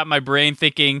 Like, if it's got my brain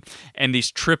thinking and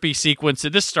these trippy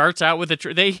sequences, this starts out with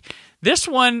this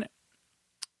one,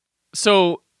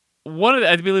 so... One of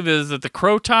I believe is that the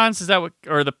Crotons, is that what,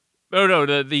 or the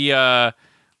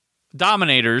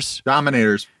Dominators.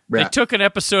 Dominators. Yeah. They took an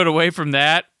episode away from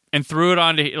that and threw it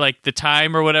onto like the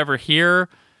Time or whatever here.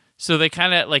 So they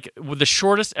kind of like the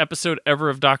shortest episode ever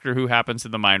of Doctor Who happens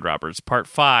in The Mind Robbers, part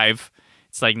 5.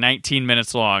 It's like 19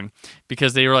 minutes long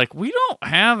because they were like, we don't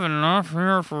have enough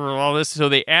here for all this. So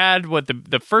they add what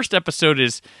the first episode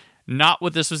is. Not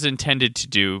what this was intended to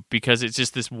do because it's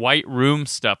just this white room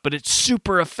stuff, but it's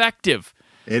super effective.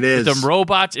 It is. The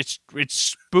robots, it's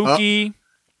spooky.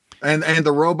 And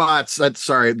the robots,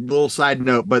 little side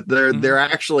note, but they're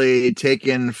actually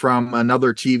taken from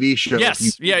another TV show.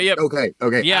 Yes. Yeah. Okay.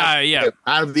 Yeah.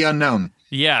 Out of the Unknown.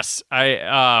 Yes.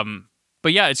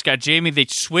 But yeah, it's got Jamie. They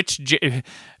switched.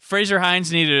 Fraser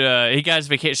Hines needed he got his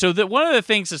vacation. So one of the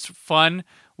things that's fun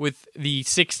with the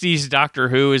 60s Doctor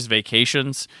Who is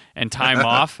vacations and time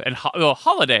off and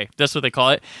holiday. That's what they call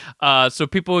it. So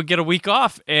people would get a week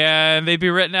off and they'd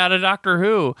be written out of Doctor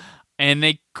Who. And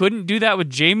they couldn't do that with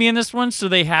Jamie in this one. So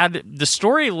the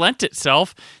story lent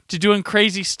itself to doing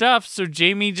crazy stuff. So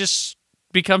Jamie just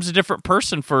becomes a different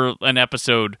person for an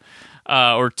episode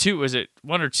or two. Is it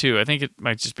one or two? I think it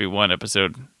might just be one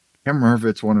episode. I can't remember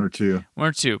if it's one or two. One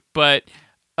or two. But...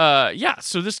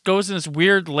 so this goes in this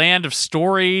weird land of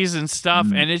stories and stuff,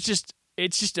 and it's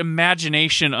just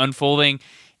imagination unfolding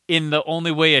in the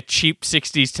only way a cheap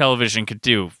 60s television could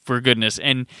do, for goodness.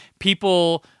 And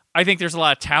people, I think there's a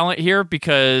lot of talent here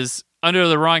because under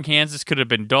the wrong hands, this could have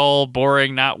been dull,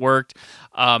 boring, not worked.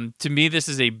 To me, this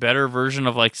is a better version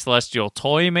of like Celestial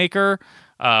Toy Maker,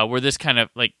 where this kind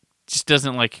of like just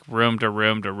doesn't like room to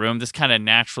room to room. This kind of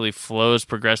naturally flows,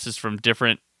 progresses from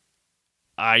different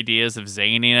ideas of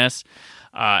zaniness,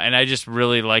 and I just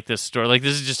really like this story. Like,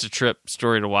 this is just a trip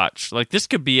story to watch. Like, this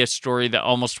could be a story that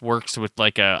almost works with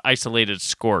like a isolated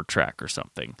score track or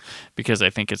something because I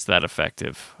think it's that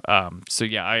effective. So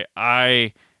yeah,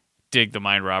 I dig The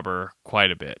Mind Robber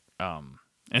quite a bit. And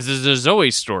this is a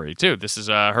Zoe story too. This is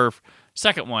her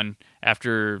second one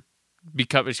after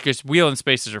because Wheel and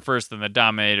Spaces are first, then the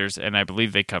Dominators, and I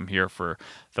believe they come here for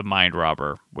The Mind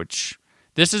Robber, which.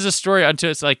 This is a story unto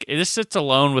it's like this sits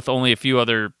alone with only a few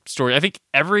other stories. I think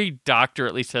every Doctor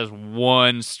at least has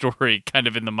one story kind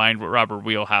of in the Mind Robber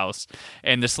wheelhouse,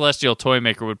 and the Celestial Toy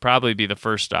Maker would probably be the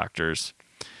first Doctors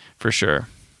for sure.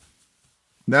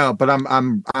 No, but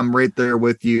I'm right there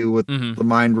with you with The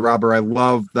Mind Robber. I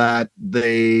love that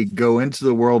they go into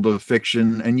the world of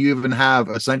fiction, and you even have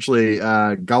essentially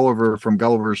Gulliver from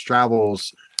Gulliver's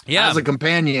Travels as a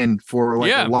companion for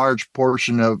like a large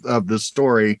portion of the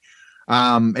story.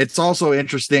 It's also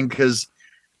interesting because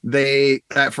they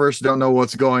at first don't know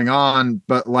what's going on,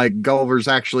 but like Gulliver's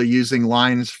actually using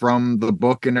lines from the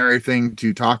book and everything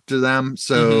to talk to them.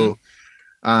 So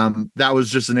that was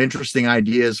just an interesting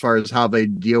idea as far as how they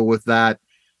deal with that.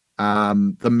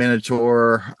 The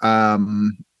Minotaur,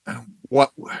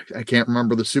 what I can't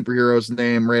remember the superhero's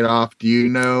name right off. Do you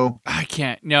know? I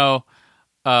can't. No.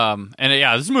 And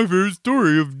yeah, this is my favorite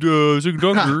story of Second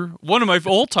Doctor. One of my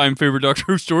all-time favorite Doctor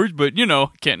Who stories, but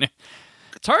can't.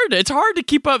 It's hard to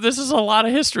keep up. This is a lot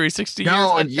of history, 60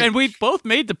 years. And we both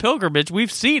made the pilgrimage.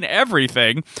 We've seen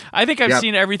everything. I think I've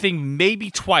seen everything maybe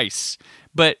twice,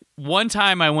 but one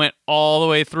time I went all the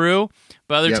way through.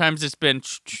 But other times it's been,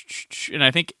 and I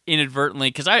think inadvertently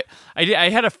because I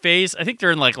had a phase. I think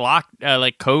during like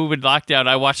COVID lockdown,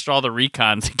 I watched all the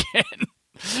recons again.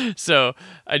 So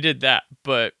I did that,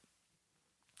 but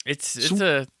it's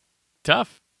a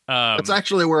tough. That's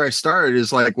actually where I started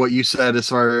is like what you said as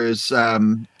far as I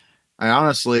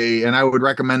honestly, and I would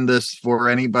recommend this for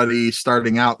anybody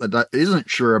starting out that isn't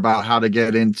sure about how to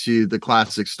get into the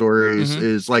classic stories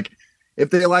is like if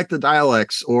they like the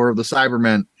Dialects or the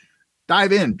Cybermen,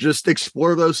 dive in, just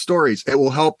explore those stories. It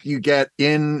will help you get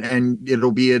in, and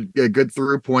it'll be a good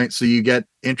through point. So you get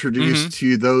introduced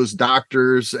to those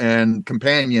doctors and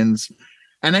companions,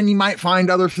 and then you might find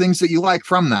other things that you like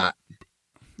from that.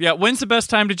 Yeah. When's the best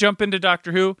time to jump into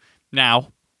Doctor Who?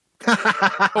 Now.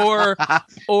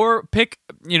 or pick,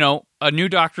 a new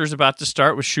doctor is about to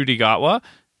start with Ncuti Gatwa.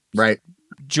 Right.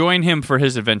 Join him for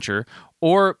his adventure,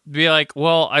 or be like,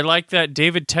 well, I like that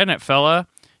David Tennant fella.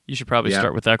 You should probably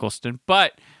start with Eccleston,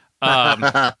 but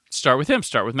start with him.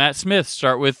 Start with Matt Smith.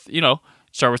 Start with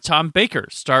Tom Baker.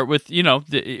 Start with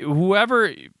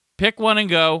whoever. Pick one and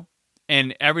go,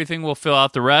 and everything will fill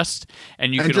out the rest.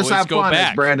 And you can just always have go fun, back.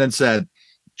 as Brandon said,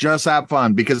 just have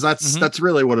fun, because that's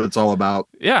really what it's all about.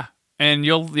 Yeah, and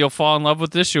you'll fall in love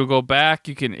with this. You'll go back.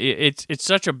 You can. It's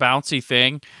such a bouncy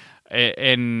thing,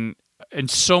 and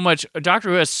so much. Doctor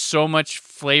Who has so much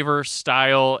flavor,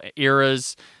 style,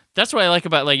 eras. That's what I like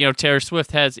about, Taylor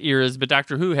Swift has eras, but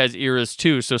Doctor Who has eras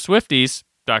too. So Swifties,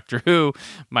 Doctor Who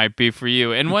might be for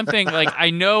you. And one thing, I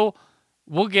know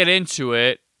we'll get into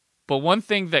it, but one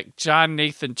thing that John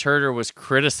Nathan Turner was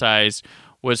criticized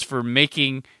was for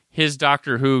making his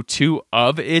Doctor Who too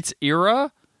of its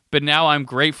era. But now I'm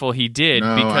grateful he did,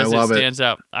 because it stands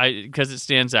out. Because it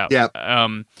stands out. Yeah.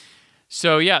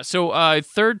 So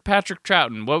third, Patrick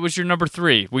Troughton. What was your number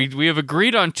 3? We have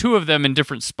agreed on 2 of them in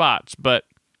different spots, but.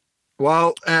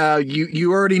 Well,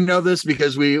 you already know this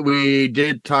because we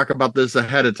did talk about this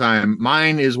ahead of time.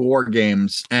 Mine is War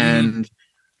Games, and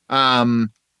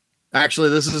actually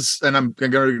this is, and I'm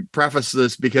going to preface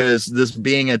this because this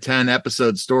being a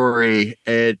 10-episode story,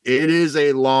 it is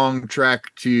a long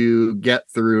trek to get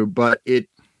through, but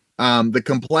the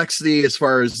complexity, as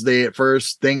far as they at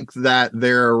first think that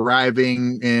they're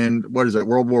arriving in,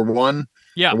 World War I?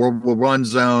 Yeah, World War I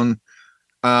zone.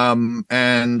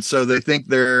 And so they think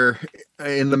they're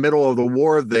in the middle of the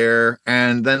war there,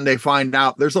 and then they find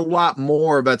out there's a lot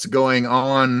more that's going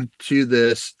on to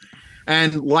this.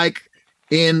 And like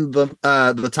in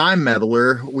the Time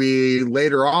Meddler, we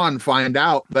later on find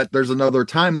out that there's another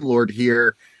Time Lord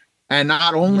here, and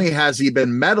not only has he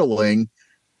been meddling,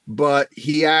 but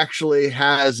he actually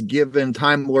has given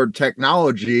Time Lord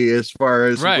technology, as far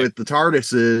as with the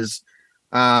TARDISes,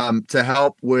 to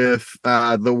help with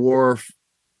the war.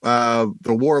 The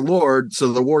warlord,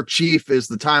 so the war chief is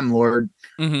the Time Lord,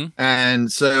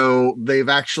 and so they've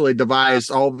actually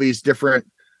devised all these different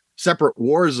separate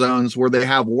war zones where they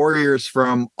have warriors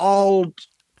from all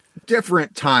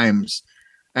different times,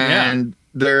 and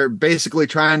they're basically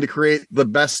trying to create the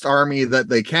best army that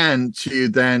they can to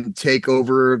then take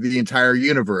over the entire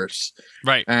universe.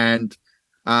 Right. And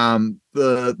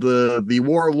the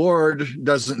warlord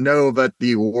doesn't know that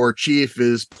the war chief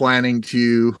is planning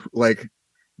to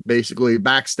basically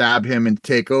backstab him and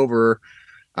take over,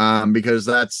 because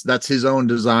that's his own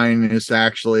design, is to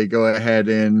actually go ahead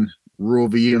and rule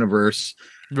the universe.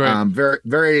 Right. Very,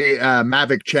 very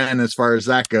Mavic Chen as far as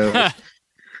that goes.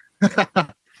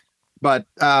 But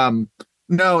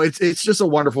no, it's just a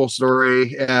wonderful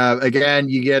story. Again,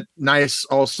 you get nice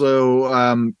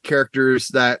also characters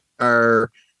that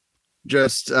are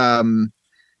just I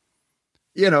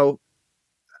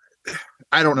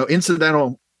don't know,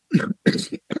 incidental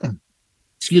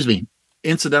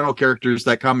characters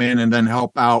that come in and then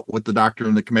help out with the Doctor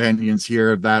and the companions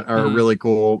here that are really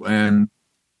cool, and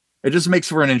it just makes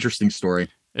for an interesting story.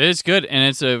 It is good, and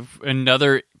it's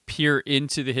another peer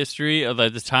into the history of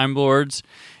the Time Lords,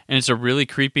 and it's a really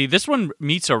creepy. This one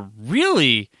meets a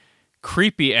really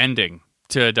creepy ending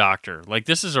to a Doctor.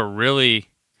 This is a really.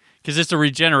 Because it's a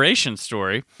regeneration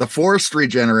story. The forced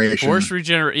regeneration.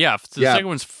 Yeah, the second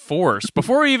one's forced.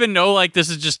 Before we even know, this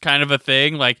is just kind of a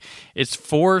thing. It's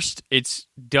forced. It's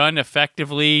done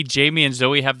effectively. Jamie and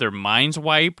Zoe have their minds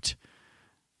wiped.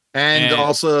 And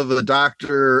also the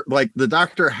Doctor, the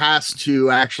Doctor has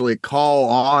to actually call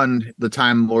on the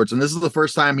Time Lords. And this is the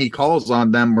first time he calls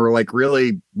on them or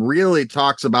really, really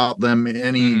talks about them in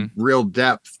any real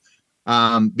depth.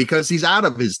 Because he's out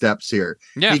of his depths here.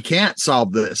 Yeah. He can't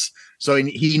solve this. So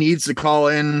he needs to call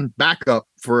in backup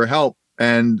for help.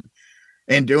 And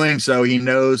in doing so, he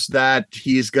knows that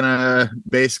he's going to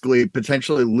basically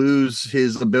potentially lose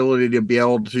his ability to be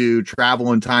able to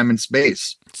travel in time and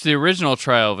space. It's the original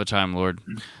trial of a Time Lord.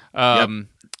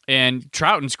 And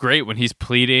Troughton's great when he's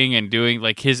pleading and doing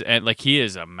his, he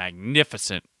is a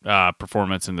magnificent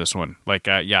performance in this one.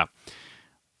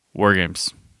 War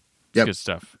Games. It's good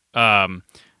stuff.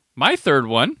 My third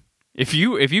one, if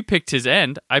you picked his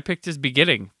end, I picked his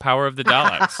beginning, Power of the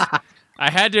Daleks. I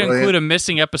had to include a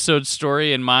missing episode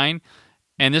story in mine,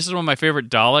 And this is one of my favorite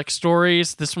Dalek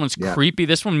stories. This one's creepy.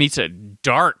 This one meets a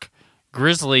dark,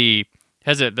 grisly,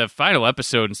 the final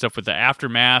episode and stuff with the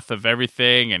aftermath of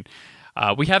everything. And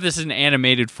we have this in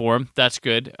animated form. That's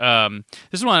good.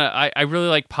 This one, I really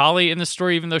like Polly in the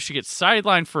story, even though she gets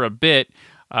sidelined for a bit.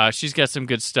 She's got some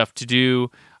good stuff to do.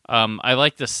 I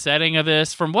like the setting of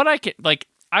this. From what I can, like,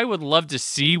 I would love to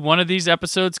see one of these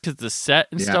episodes because the set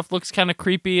and stuff looks kind of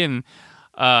creepy. And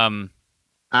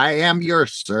I am your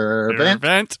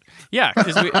servant. Yeah,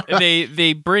 because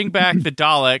they bring back the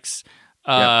Daleks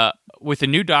with a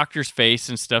new Doctor's face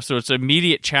and stuff, so it's an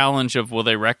immediate challenge of will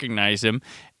they recognize him?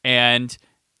 And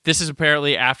this is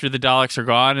apparently after the Daleks are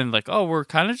gone, and like, oh, we're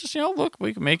kind of just, look,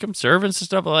 we can make them servants and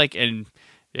stuff, and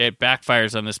it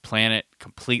backfires on this planet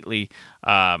completely.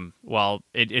 Well,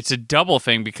 it's a double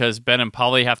thing because Ben and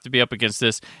Polly have to be up against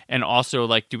this, and also,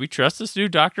 like, do we trust this new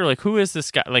Doctor? Like, who is this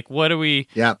guy? Like, what are we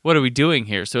doing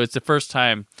here? So it's the first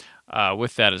time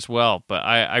with that as well. But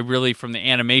I really, from the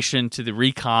animation to the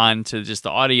recon to just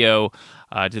the audio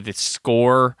to the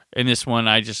score in this one,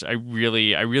 I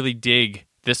really dig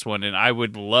this one, and I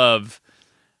would love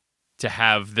to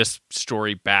have this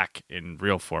story back in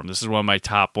real form. This is one of my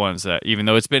top ones that, even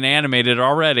though it's been animated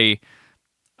already,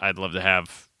 I'd love to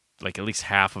have like at least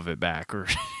half of it back, or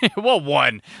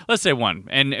one. Let's say one.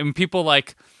 And people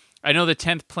like, I know the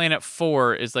 10th Planet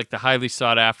 4 is like the highly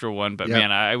sought after one, but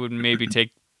man, I would maybe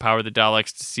take Power of the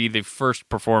Daleks to see the first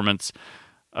performance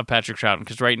of Patrick Troughton,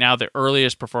 because right now the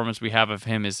earliest performance we have of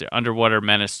him is the Underwater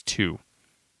Menace 2,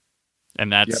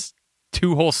 and that's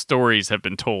 2 whole stories have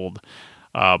been told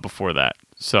before that.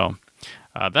 So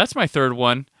that's my third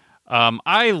one.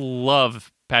 I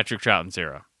love Patrick Troughton's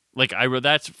era. Like,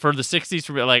 that's for the 60s.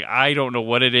 For me, like, I don't know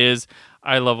what it is.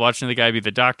 I love watching the guy be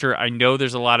the Doctor. I know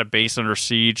there's a lot of Base Under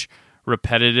Siege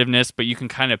repetitiveness, but you can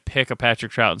kind of pick a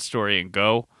Patrick Troughton story and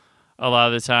go a lot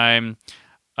of the time.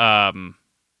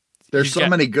 There's so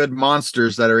many good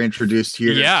monsters that are introduced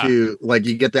here too. Like,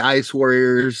 you get the Ice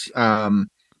Warriors.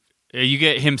 You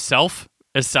get himself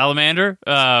as Salamander.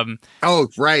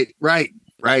 Right.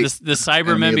 The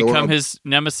Cybermen become his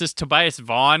nemesis. Tobias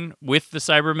Vaughn with the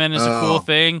Cybermen is a cool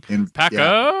thing.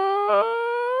 Paco.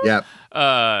 Yeah.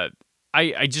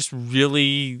 I just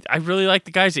really like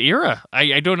the guy's era.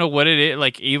 I don't know what it is.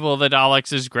 Like, Evil of the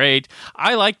Daleks is great.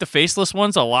 I like the Faceless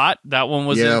ones a lot. That one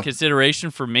was in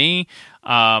consideration for me.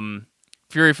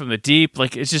 Fury from the Deep.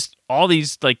 Like, it's just all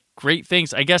these like great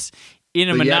things. I guess in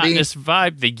a monotonous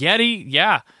vibe. The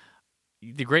Yeti,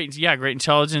 the great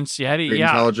intelligence Yeti. Great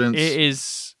intelligence. It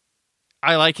is.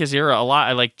 I like his era a lot.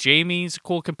 I like Jamie's a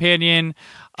cool companion.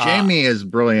 Jamie is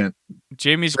brilliant.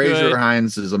 Jamie's Fraser good.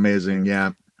 Hines is amazing.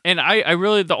 Yeah. And I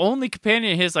really, the only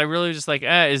companion of his I really just like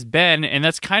is Ben, and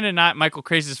that's kind of not Michael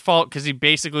Craze's fault because he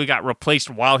basically got replaced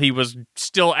while he was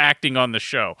still acting on the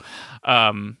show.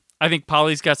 I think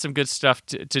Polly's got some good stuff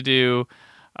to do.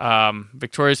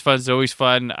 Victoria's fun, Zoe's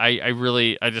fun. I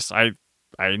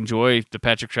enjoy the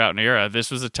Patrick Troughton era.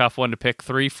 This was a tough one to pick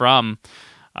 3 from,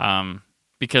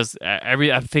 because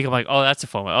I think I'm like, oh, that's a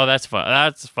fun one. Oh, that's fun.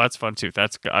 That's fun too.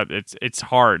 It's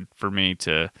hard for me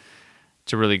to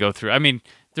really go through. I mean,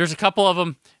 there's a couple of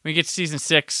them. When you get to season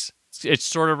 6, it's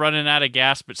sort of running out of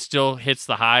gas, but still hits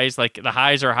the highs. Like, the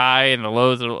highs are high and the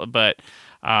lows are, but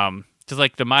because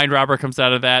like the Mind Robber comes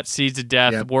out of that, Seeds of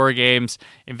Death, War Games,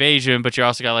 Invasion, but you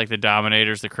also got like the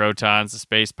Dominators, the Crotons, the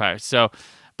Space Pirates. So,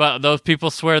 but those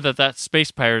people swear that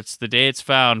Space Pirates, the day it's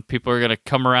found, people are going to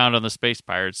come around on the Space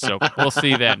Pirates. So we'll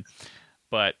see then.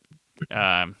 But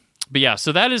yeah,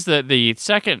 so that is the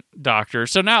second Doctor.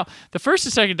 So now the first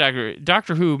and second Doctor,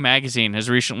 Doctor Who magazine has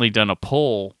recently done a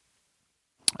poll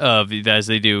of, as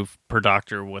they do per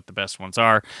Doctor, what the best ones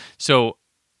are. So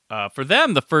for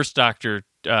them, the first Doctor,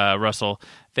 Russell,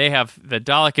 they have the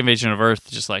Dalek Invasion of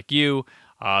Earth, just like you.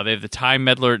 They have the Time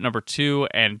Meddler at number 2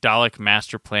 and Dalek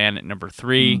Master Plan at number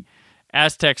 3.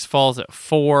 Aztecs falls at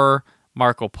 4.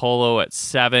 Marco Polo at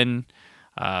 7.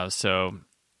 So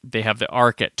they have the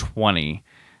Ark at 20.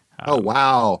 Oh,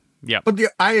 wow. Yeah. But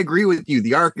I agree with you.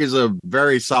 The Ark is a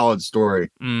very solid story.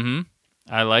 Mm-hmm.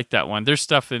 I like that one. There's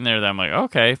stuff in there that I'm like,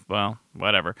 okay, well,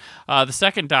 whatever. The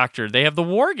second Doctor, they have the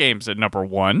War Games at number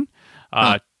 1.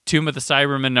 Tomb of the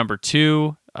Cybermen, number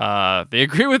 2. They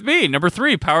agree with me. Number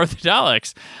 3, Power of the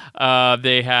Daleks.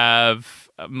 They have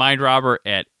Mind Robber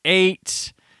at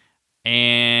 8.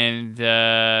 And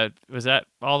was that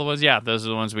all the ones? Yeah, those are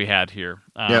the ones we had here.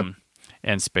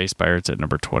 And Space Pirates at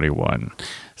number 21.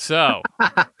 So,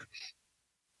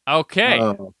 okay.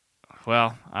 Oh.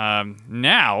 Well,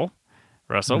 now,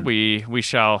 Russell, we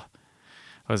shall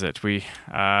was it?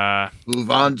 Move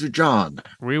on to John.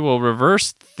 We will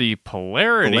reverse the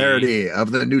polarity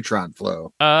of the neutron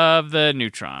flow.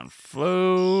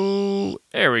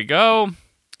 There we go.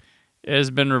 It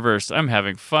has been reversed. I'm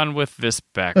having fun with this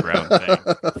background thing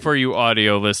for you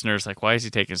audio listeners. Like, why is he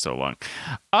taking so long?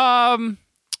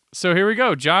 So here we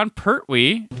go. Jon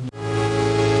Pertwee.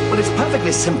 Well, it's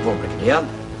perfectly simple, really. A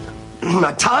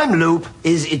time loop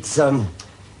it's a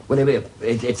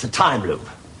time loop.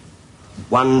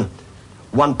 One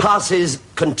passes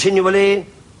continually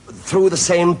through the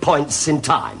same points in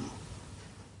time.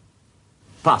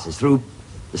 Passes through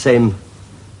the same...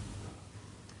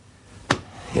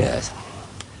 Yes.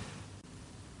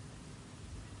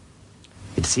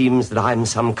 It seems that I'm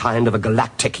some kind of a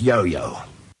galactic yo-yo.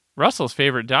 Russell's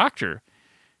favorite Doctor.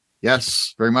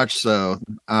 Yes, very much so.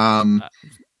 And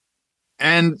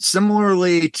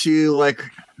similarly to, like,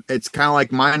 it's kind of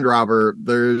like Mind Robber,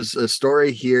 there's a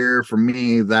story here for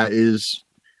me that is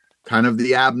kind of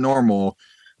the abnormal,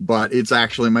 but it's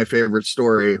actually my favorite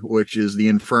story, which is the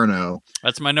Inferno.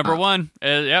 That's my number one.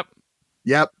 Yep.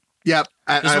 This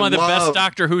is one of the best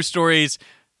Doctor Who stories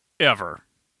ever.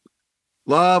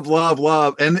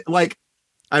 Love. And, like,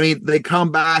 I mean, they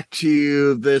come back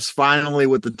to this finally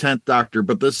with the 10th Doctor,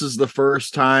 but this is the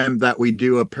first time that we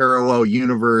do a parallel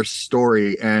universe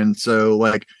story. And so,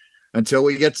 like, until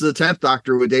we get to the 10th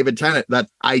Doctor with David Tennant, that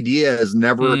idea is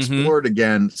never explored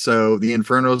again. So the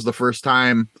Inferno is the first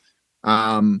time.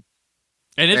 And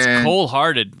it's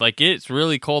cold-hearted. Like, it's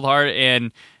really cold-hearted,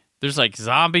 and there's, like,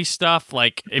 zombie stuff.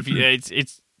 Like, if you,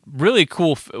 it's really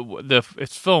cool.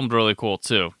 It's filmed really cool,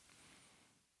 too.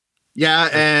 Yeah,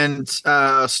 and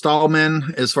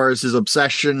Stallman, as far as his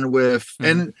obsession with,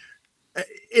 and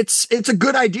it's a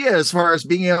good idea as far as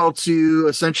being able to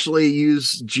essentially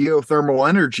use geothermal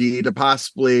energy to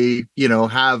possibly,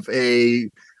 have a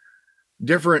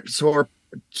different sort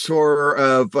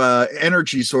of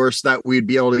energy source that we'd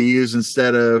be able to use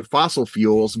instead of fossil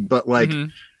fuels. But like,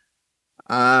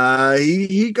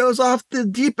 he goes off the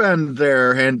deep end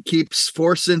there and keeps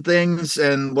forcing things,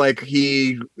 and like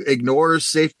he ignores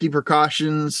safety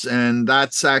precautions, and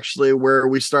that's actually where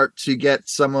we start to get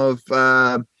some of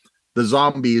the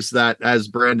zombies that, as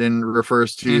Brandon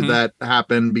refers to, that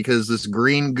happen because this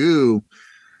green goo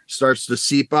starts to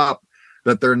seep up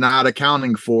that they're not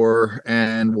accounting for,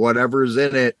 and whatever's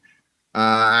in it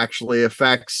actually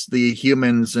affects the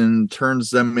humans and turns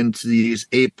them into these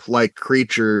ape-like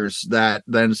creatures that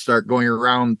then start going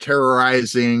around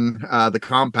terrorizing the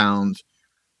compound.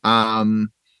 And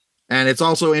it's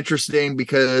also interesting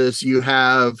because you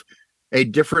have a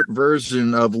different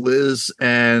version of Liz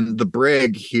and the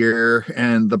Brig here,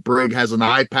 and the Brig has an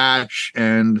eye patch,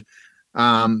 and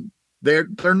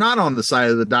they're not on the side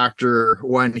of the Doctor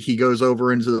when he goes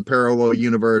over into the parallel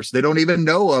universe. They don't even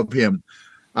know of him.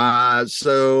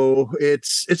 So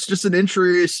it's just an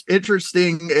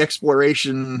interesting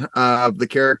exploration of the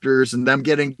characters and them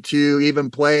getting to even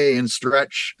play and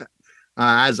stretch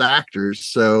as actors.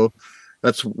 So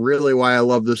that's really why I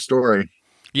love this story.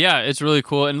 Yeah, it's really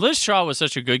cool. And Liz Shaw was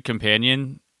such a good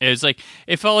companion. It's like,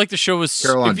 it felt like the show was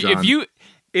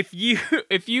if you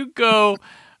go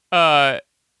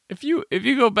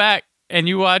back and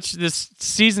you watch this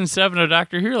season 7 of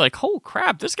Doctor Who, you're like, oh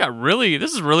crap, this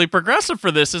is really progressive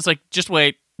for this. It's like, just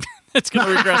wait. It's going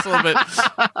to regress a little bit.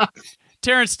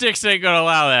 Terrence Dicks ain't going to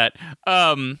allow that.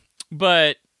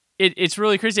 But it's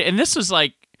really crazy. And this was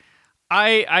like,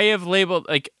 I have labeled,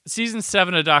 like, season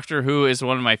 7 of Doctor Who is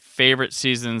one of my favorite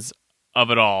seasons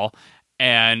of it all.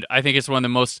 And I think it's one of the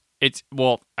most, I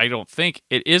don't think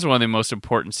it is one of the most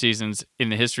important seasons in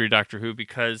the history of Doctor Who,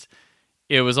 because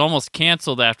it was almost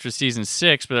canceled after season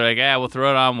 6, but they're like, we'll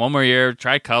throw it on one more year,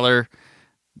 try color.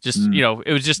 Just,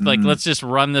 it was just like, let's just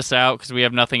run this out because we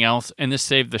have nothing else. And this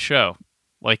saved the show.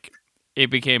 Like, it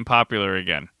became popular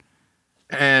again.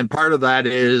 And part of that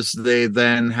is they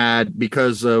then had,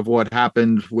 because of what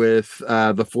happened with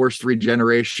the forced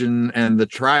regeneration and the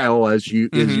trial, as you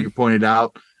pointed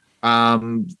out,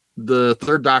 the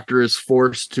third Doctor is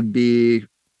forced to be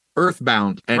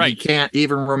earthbound, and he can't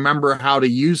even remember how to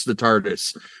use the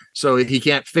TARDIS, so he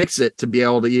can't fix it to be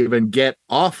able to even get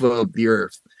off of the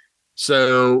Earth.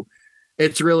 So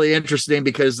it's really interesting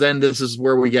because then this is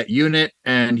where we get Unit,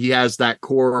 and he has that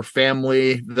core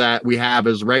family that we have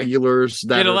as regulars.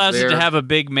 That it allows it to have a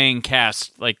big main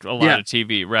cast, like a lot of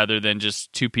TV, rather than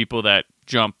just two people that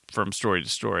jump from story to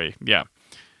story. Yeah.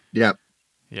 But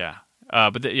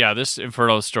this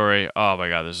Inferno story, oh my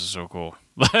god, this is so cool.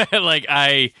 Like,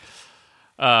 I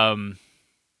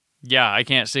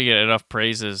can't sing it enough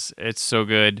praises. It's so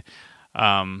good.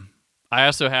 I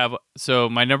also have, so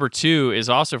my number 2 is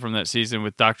also from that season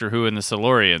with Doctor Who and the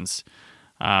Silurians.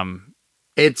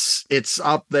 It's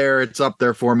up there. It's up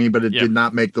there for me, but it did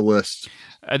not make the list.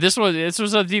 This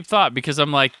was a deep thought because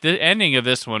I'm like, the ending of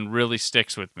this one really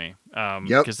sticks with me.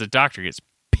 Because the Doctor gets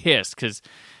pissed because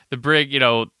the brig,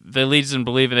 the leads and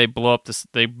believe they blow up,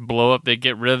 they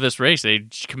get rid of this race. They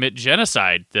commit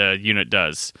genocide, the unit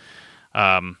does,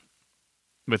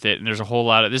 with it. And there's a whole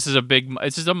lot of, this is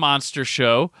a monster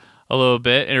show a little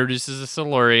bit, introduces the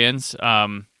Silurians,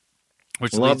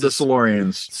 which love the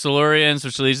Silurians,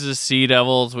 which leads to the Sea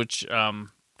Devils, which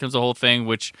becomes a whole thing,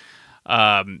 which,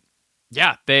 this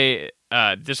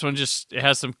one just, it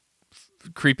has some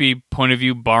creepy point of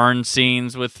view barn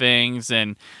scenes with things,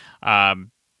 and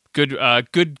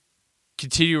good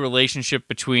continued relationship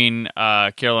between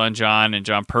Caroline John and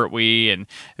Jon Pertwee, and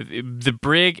the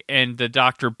brig and the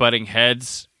Doctor butting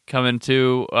heads come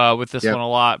into with this one a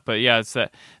lot. But yeah, it's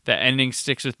that ending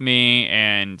sticks with me,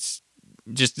 and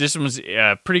just this one was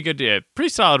pretty good, pretty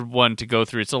solid one to go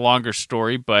through. It's a longer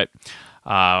story, but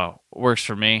works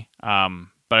for me.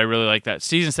 But I really like that.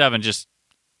 Season 7, just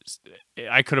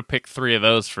I could have picked 3 of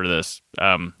those for this.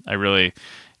 I really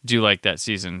do like that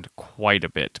season quite a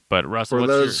bit. But Russell, what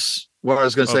I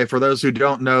was going to say, for those who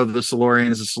don't know the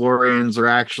Silurians are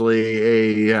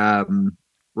actually a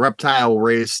reptile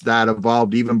race that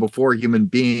evolved even before human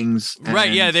beings.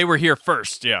 Right, yeah, they were here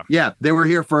first, yeah. Yeah, they were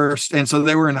here first, and so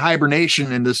they were in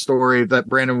hibernation in this story that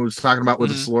Brandon was talking about with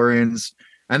the Silurians.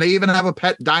 And they even have a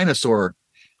pet dinosaur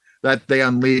that they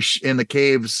unleash in the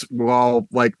caves while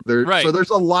they're right. So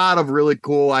there's a lot of really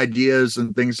cool ideas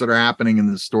and things that are happening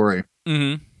in this story.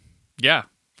 Mm-hmm. Yeah,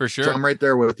 for sure. So I'm right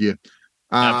there with you.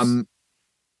 But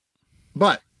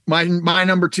my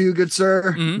number 2, good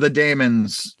sir, the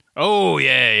Damons. Oh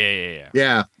yeah.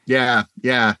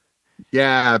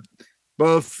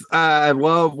 Both I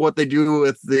love what they do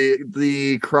with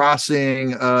the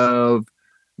crossing of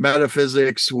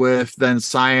metaphysics with then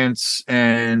science,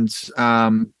 and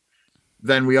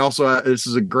then we also this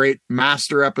is a great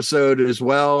master episode as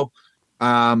well.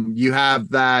 You have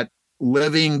that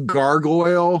living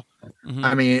gargoyle.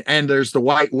 I mean, and there's the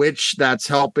White Witch that's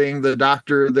helping the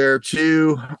Doctor there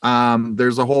too.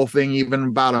 There's a whole thing even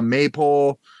about a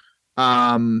maypole.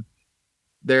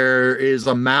 There is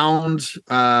a mound,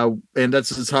 and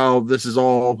this is how this is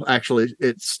all actually,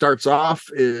 it starts off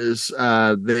is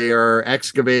they are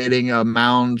excavating a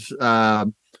mound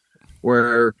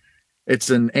where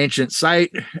it's an ancient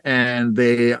site, and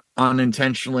they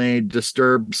unintentionally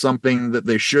disturb something that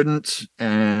they shouldn't,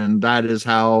 and that is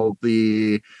how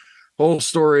the whole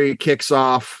story kicks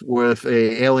off with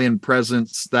a alien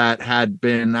presence that had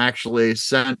been actually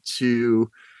sent to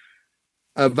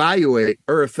evaluate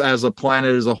Earth as a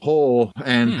planet as a whole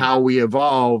and how we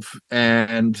evolve.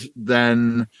 And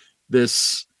then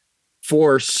this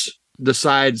force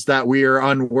decides that we are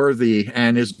unworthy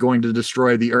and is going to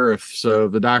destroy the Earth. So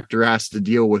the Doctor has to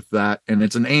deal with that. And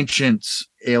it's an ancient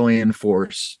alien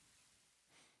force.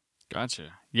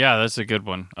 Gotcha. Yeah, that's a good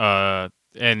one.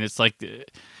 And it's like,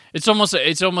 it's almost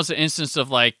an instance of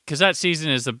because that season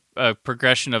is a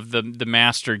progression of the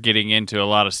Master getting into a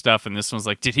lot of stuff, and this one's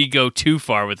like, did he go too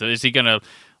far with it? Is he gonna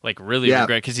really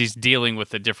regret, because he's dealing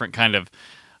with a different kind of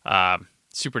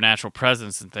supernatural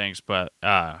presence and things? But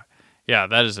that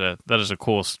is a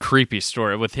cool creepy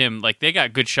story with him. They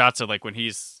got good shots of when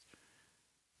he's.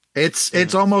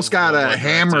 It's almost got a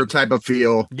Hammer type of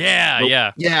feel.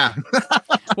 Yeah.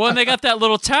 Well, and they got that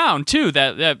little town too.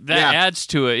 That adds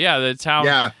to it. Yeah, the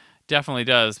town definitely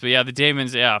does. But yeah, the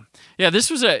Damons. Yeah. This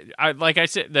was like I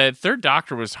said, the third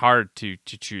Doctor was hard to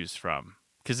choose from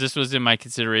because this was in my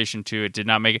consideration too. It did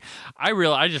not make it.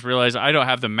 I just realized I don't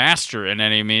have the Master in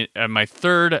any of my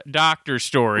third Doctor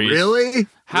stories. Really?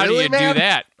 How do you do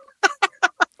that?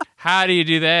 How do you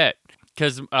do that?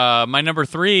 Because my number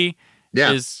 3.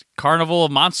 Is Carnival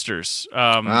of Monsters. Which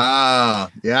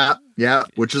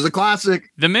is a classic.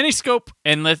 The miniscope,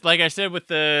 and like I said with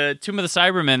the Tomb of the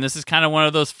Cybermen, this is kind of one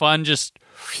of those fun, just,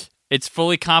 it's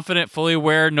fully confident, fully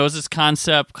aware, knows its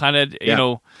concept, kind of,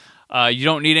 you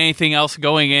don't need anything else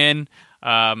going in.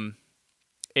 And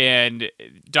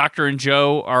Doctor and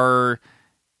Joe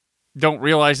don't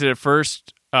realize it at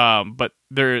first, but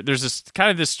there's this kind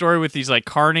of this story with these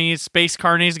carnies, space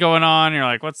carnies going on. And you're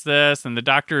like, what's this? And the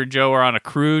Doctor and Joe are on a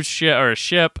cruise ship or a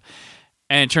ship,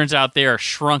 and it turns out they are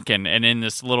shrunken and in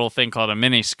this little thing called a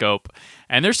miniscope.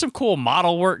 And there's some cool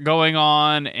model work going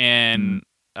on, and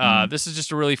this is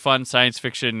just a really fun science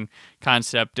fiction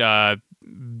concept, done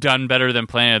better than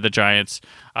Planet of the Giants.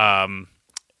 And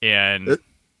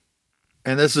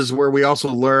And this is where we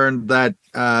also learned that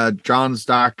John's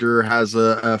doctor has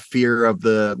a fear of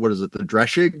the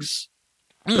Dreshigs,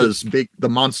 the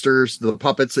monsters, the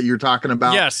puppets that you're talking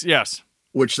about. Yes.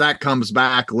 Which that comes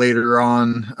back later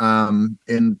on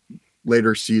in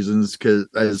later seasons, because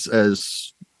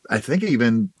as I think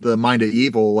even the Mind of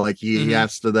Evil, like he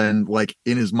has to then, like,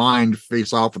 in his mind,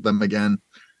 face off with them again.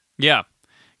 Yeah.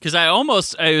 Because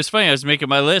it was funny, I was making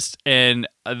my list, and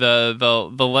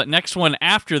the next one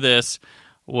after this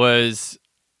was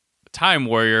Time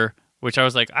Warrior, which I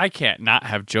was like, I can't not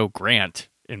have Joe Grant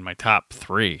in my top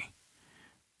 3.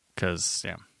 Because,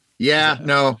 yeah,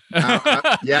 no.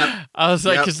 Yeah. I was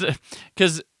like,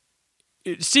 because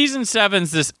season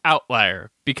 7's this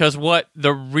outlier, because what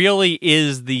really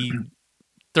is the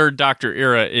Third Doctor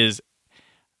era is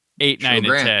 8, 9, and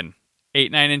 10.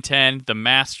 8, 9, and 10, the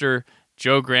Master,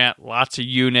 Joe Grant, lots of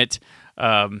unit.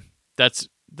 That's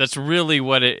really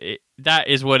what that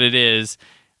is what it is.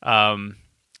 And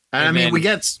I mean, we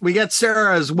get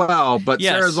Sarah as well, but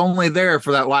Sarah's only there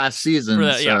for that last season.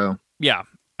 So. Yeah.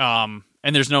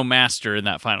 And there's no Master in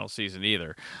that final season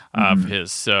either of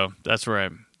his. So that's where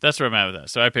I'm at with that.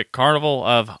 So I picked Carnival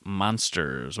of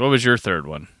Monsters. What was your third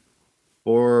one?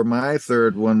 For my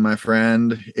third one, my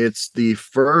friend, it's the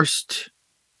first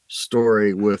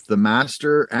story with the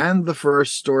Master and the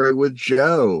first story with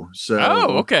Joe. So,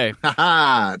 okay.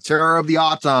 Terror of the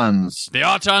Autons. The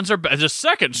Autons are the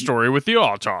second story with the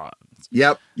Autons.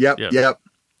 Yep.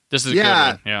 This is a good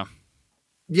one. Yeah.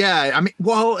 Yeah, I mean,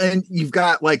 well, and you've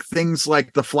got like things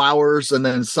like the flowers, and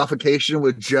then suffocation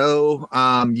with Joe.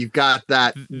 You've got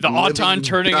that the Auton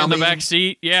turning in the back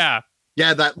seat. Yeah,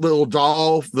 that little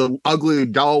doll, the ugly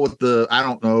doll with the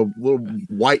little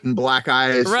white and black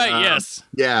eyes. Right. Yes.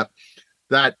 Yeah,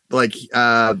 that like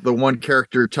the one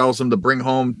character tells him to bring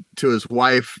home to his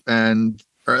wife,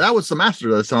 or that was the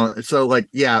Master that's on it. So like,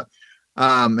 yeah,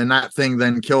 and that thing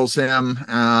then kills him.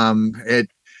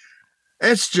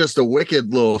 It's just a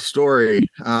wicked little story.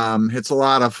 It's a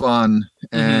lot of fun,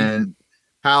 and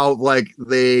how like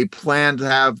they plan to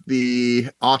have the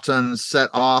Autons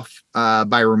set off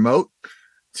by remote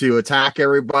to attack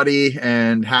everybody,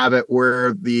 and have it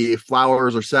where the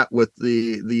flowers are set with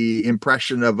the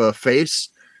impression of a face,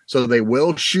 so they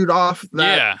will shoot off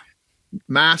that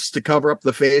mask to cover up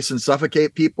the face and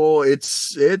suffocate people.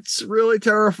 It's really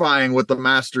terrifying what the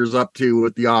Master's up to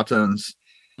with the Autons.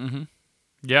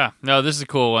 Yeah, no, this is a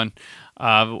cool one.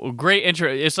 Great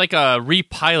intro. It's like a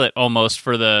repilot almost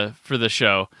for the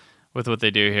show with what they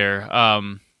do here.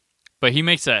 But he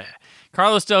makes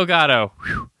Carlos Delgado.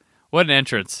 Whew, what an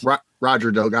entrance! Roger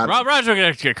Delgado.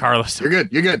 Roger Carlos. You're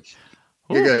good. You're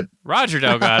good. Roger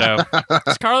Delgado.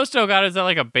 Is Carlos Delgado, is that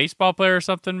like a baseball player or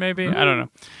something? Maybe I don't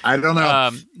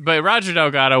know. But Roger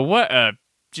Delgado, what a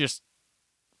just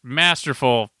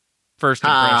masterful first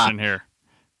impression here.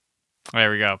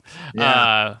 There we go.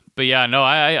 Yeah. But yeah, no,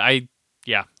 I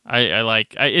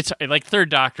like Third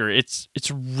Doctor. It's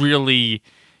really,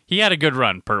 he had a good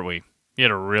run. Pertwee, he had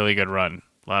a really good run.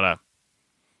 A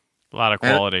lot of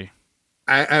quality.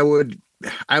 I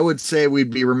would say we'd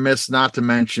be remiss not to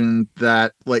mention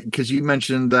that, like, because you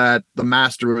mentioned that the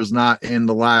Master was not in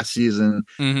the last season.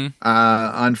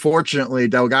 Unfortunately,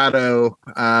 Delgado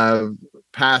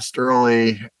passed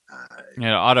early.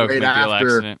 Automobile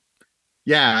accident.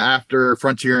 Yeah, after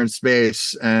Frontier in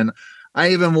Space. And I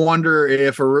even wonder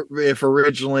if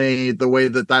originally the way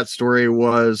that story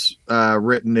was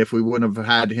written, if we wouldn't have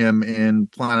had him in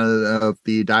Planet of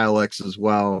the Dialects as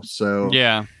well. So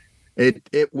yeah,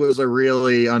 it was a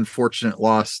really unfortunate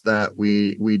loss that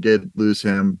we did lose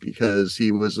him, because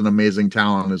he was an amazing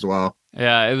talent as well.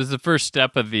 Yeah, it was the first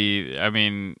step of the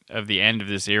end of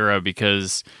this era,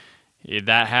 because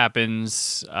that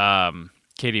happens.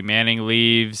 Katie Manning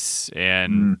leaves,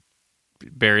 and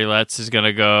Barry Letts is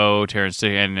gonna go. Terrence,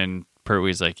 and then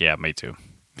Pertwee's like, "Yeah, me too."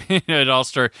 It all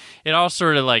sort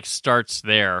of like starts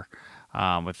there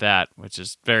with that, which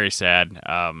is very sad.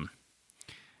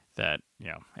 That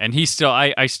and he's still,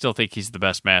 I still think he's the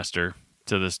best Master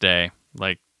to this day.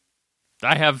 Like,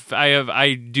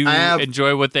 I do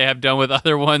enjoy what they have done with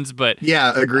other ones, but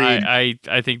yeah, agreed.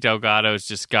 I think Delgado's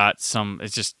just got some.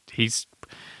 It's just he's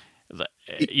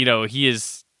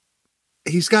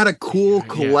he's got a cool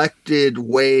collected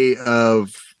way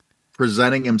of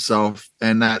presenting himself,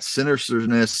 and that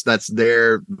sinisterness that's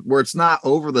there, where it's not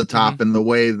over the top in the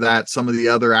way that some of the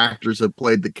other actors have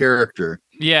played the character.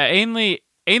 Yeah, Ainley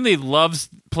loves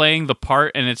playing the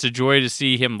part, and it's a joy to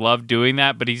see him love doing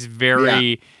that, but he's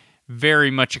very,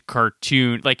 very much a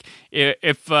cartoon. Like,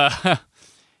 if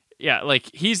like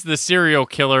he's the serial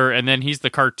killer, and then he's the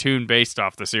cartoon based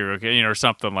off the serial killer, or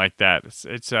something like that.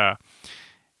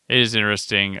 It is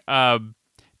interesting.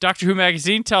 Doctor Who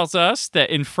Magazine tells us that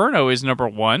Inferno is number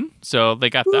 1, so they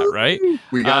got that right.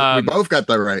 We both got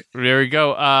that right. There we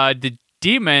go. The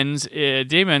Demons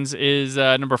is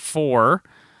number 4.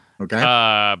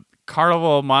 Okay.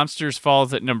 Carnival of Monsters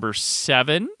falls at number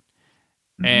 7,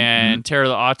 and Terror of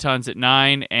the Autons at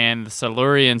 9, and the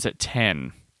Silurians at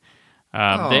 10.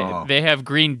 They have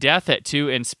Green Death at 2,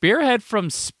 and Spearhead from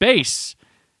Space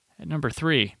at number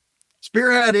 3.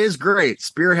 Spearhead is great.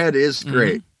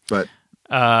 But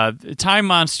Time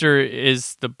Monster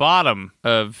is the bottom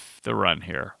of the run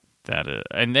here.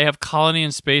 And they have Colony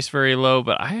in Space very low,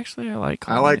 but I like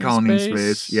Colony in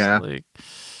Space. Yeah.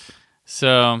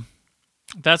 So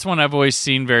that's one I've always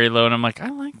seen very low, and I'm like, I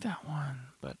like that one,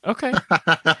 but okay.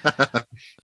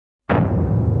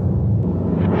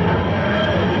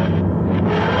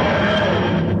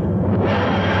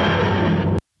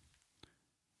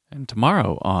 And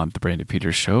tomorrow on The Brandon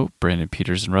Peters Show, Brandon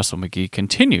Peters and Russell McGee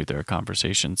continue their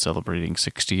conversation celebrating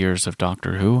 60 years of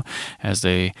Doctor Who as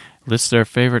they list their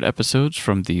favorite episodes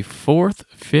from the 4th,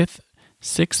 5th,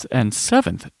 6th, and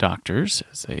 7th Doctors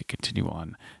as they continue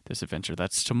on this adventure.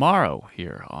 That's tomorrow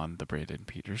here on The Brandon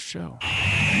Peters Show.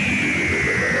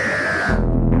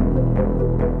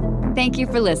 Thank you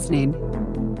for listening.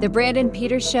 The Brandon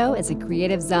Peters Show is a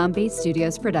Creative Zombie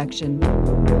Studios production.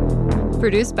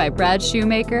 Produced by Brad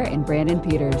Shoemaker and Brandon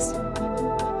Peters.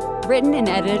 Written and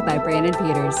edited by Brandon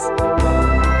Peters.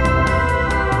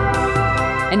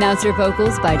 Announcer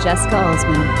vocals by Jessica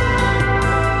Alsman.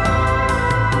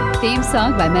 Theme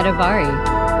song by Metavari.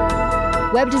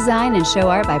 Web design and show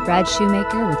art by Brad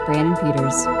Shoemaker with Brandon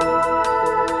Peters.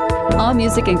 All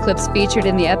music and clips featured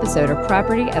in the episode are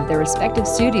property of their respective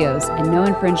studios, and no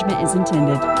infringement is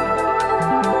intended.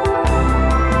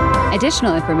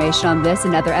 Additional information on this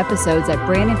and other episodes at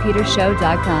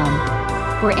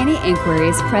BrandonPetersShow.com. For any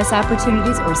inquiries, press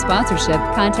opportunities, or sponsorship,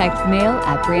 contact mail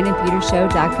at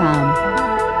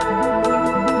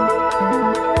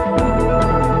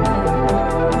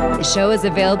BrandonPetersShow.com. The show is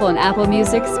available on Apple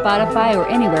Music, Spotify, or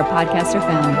anywhere podcasts are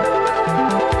found.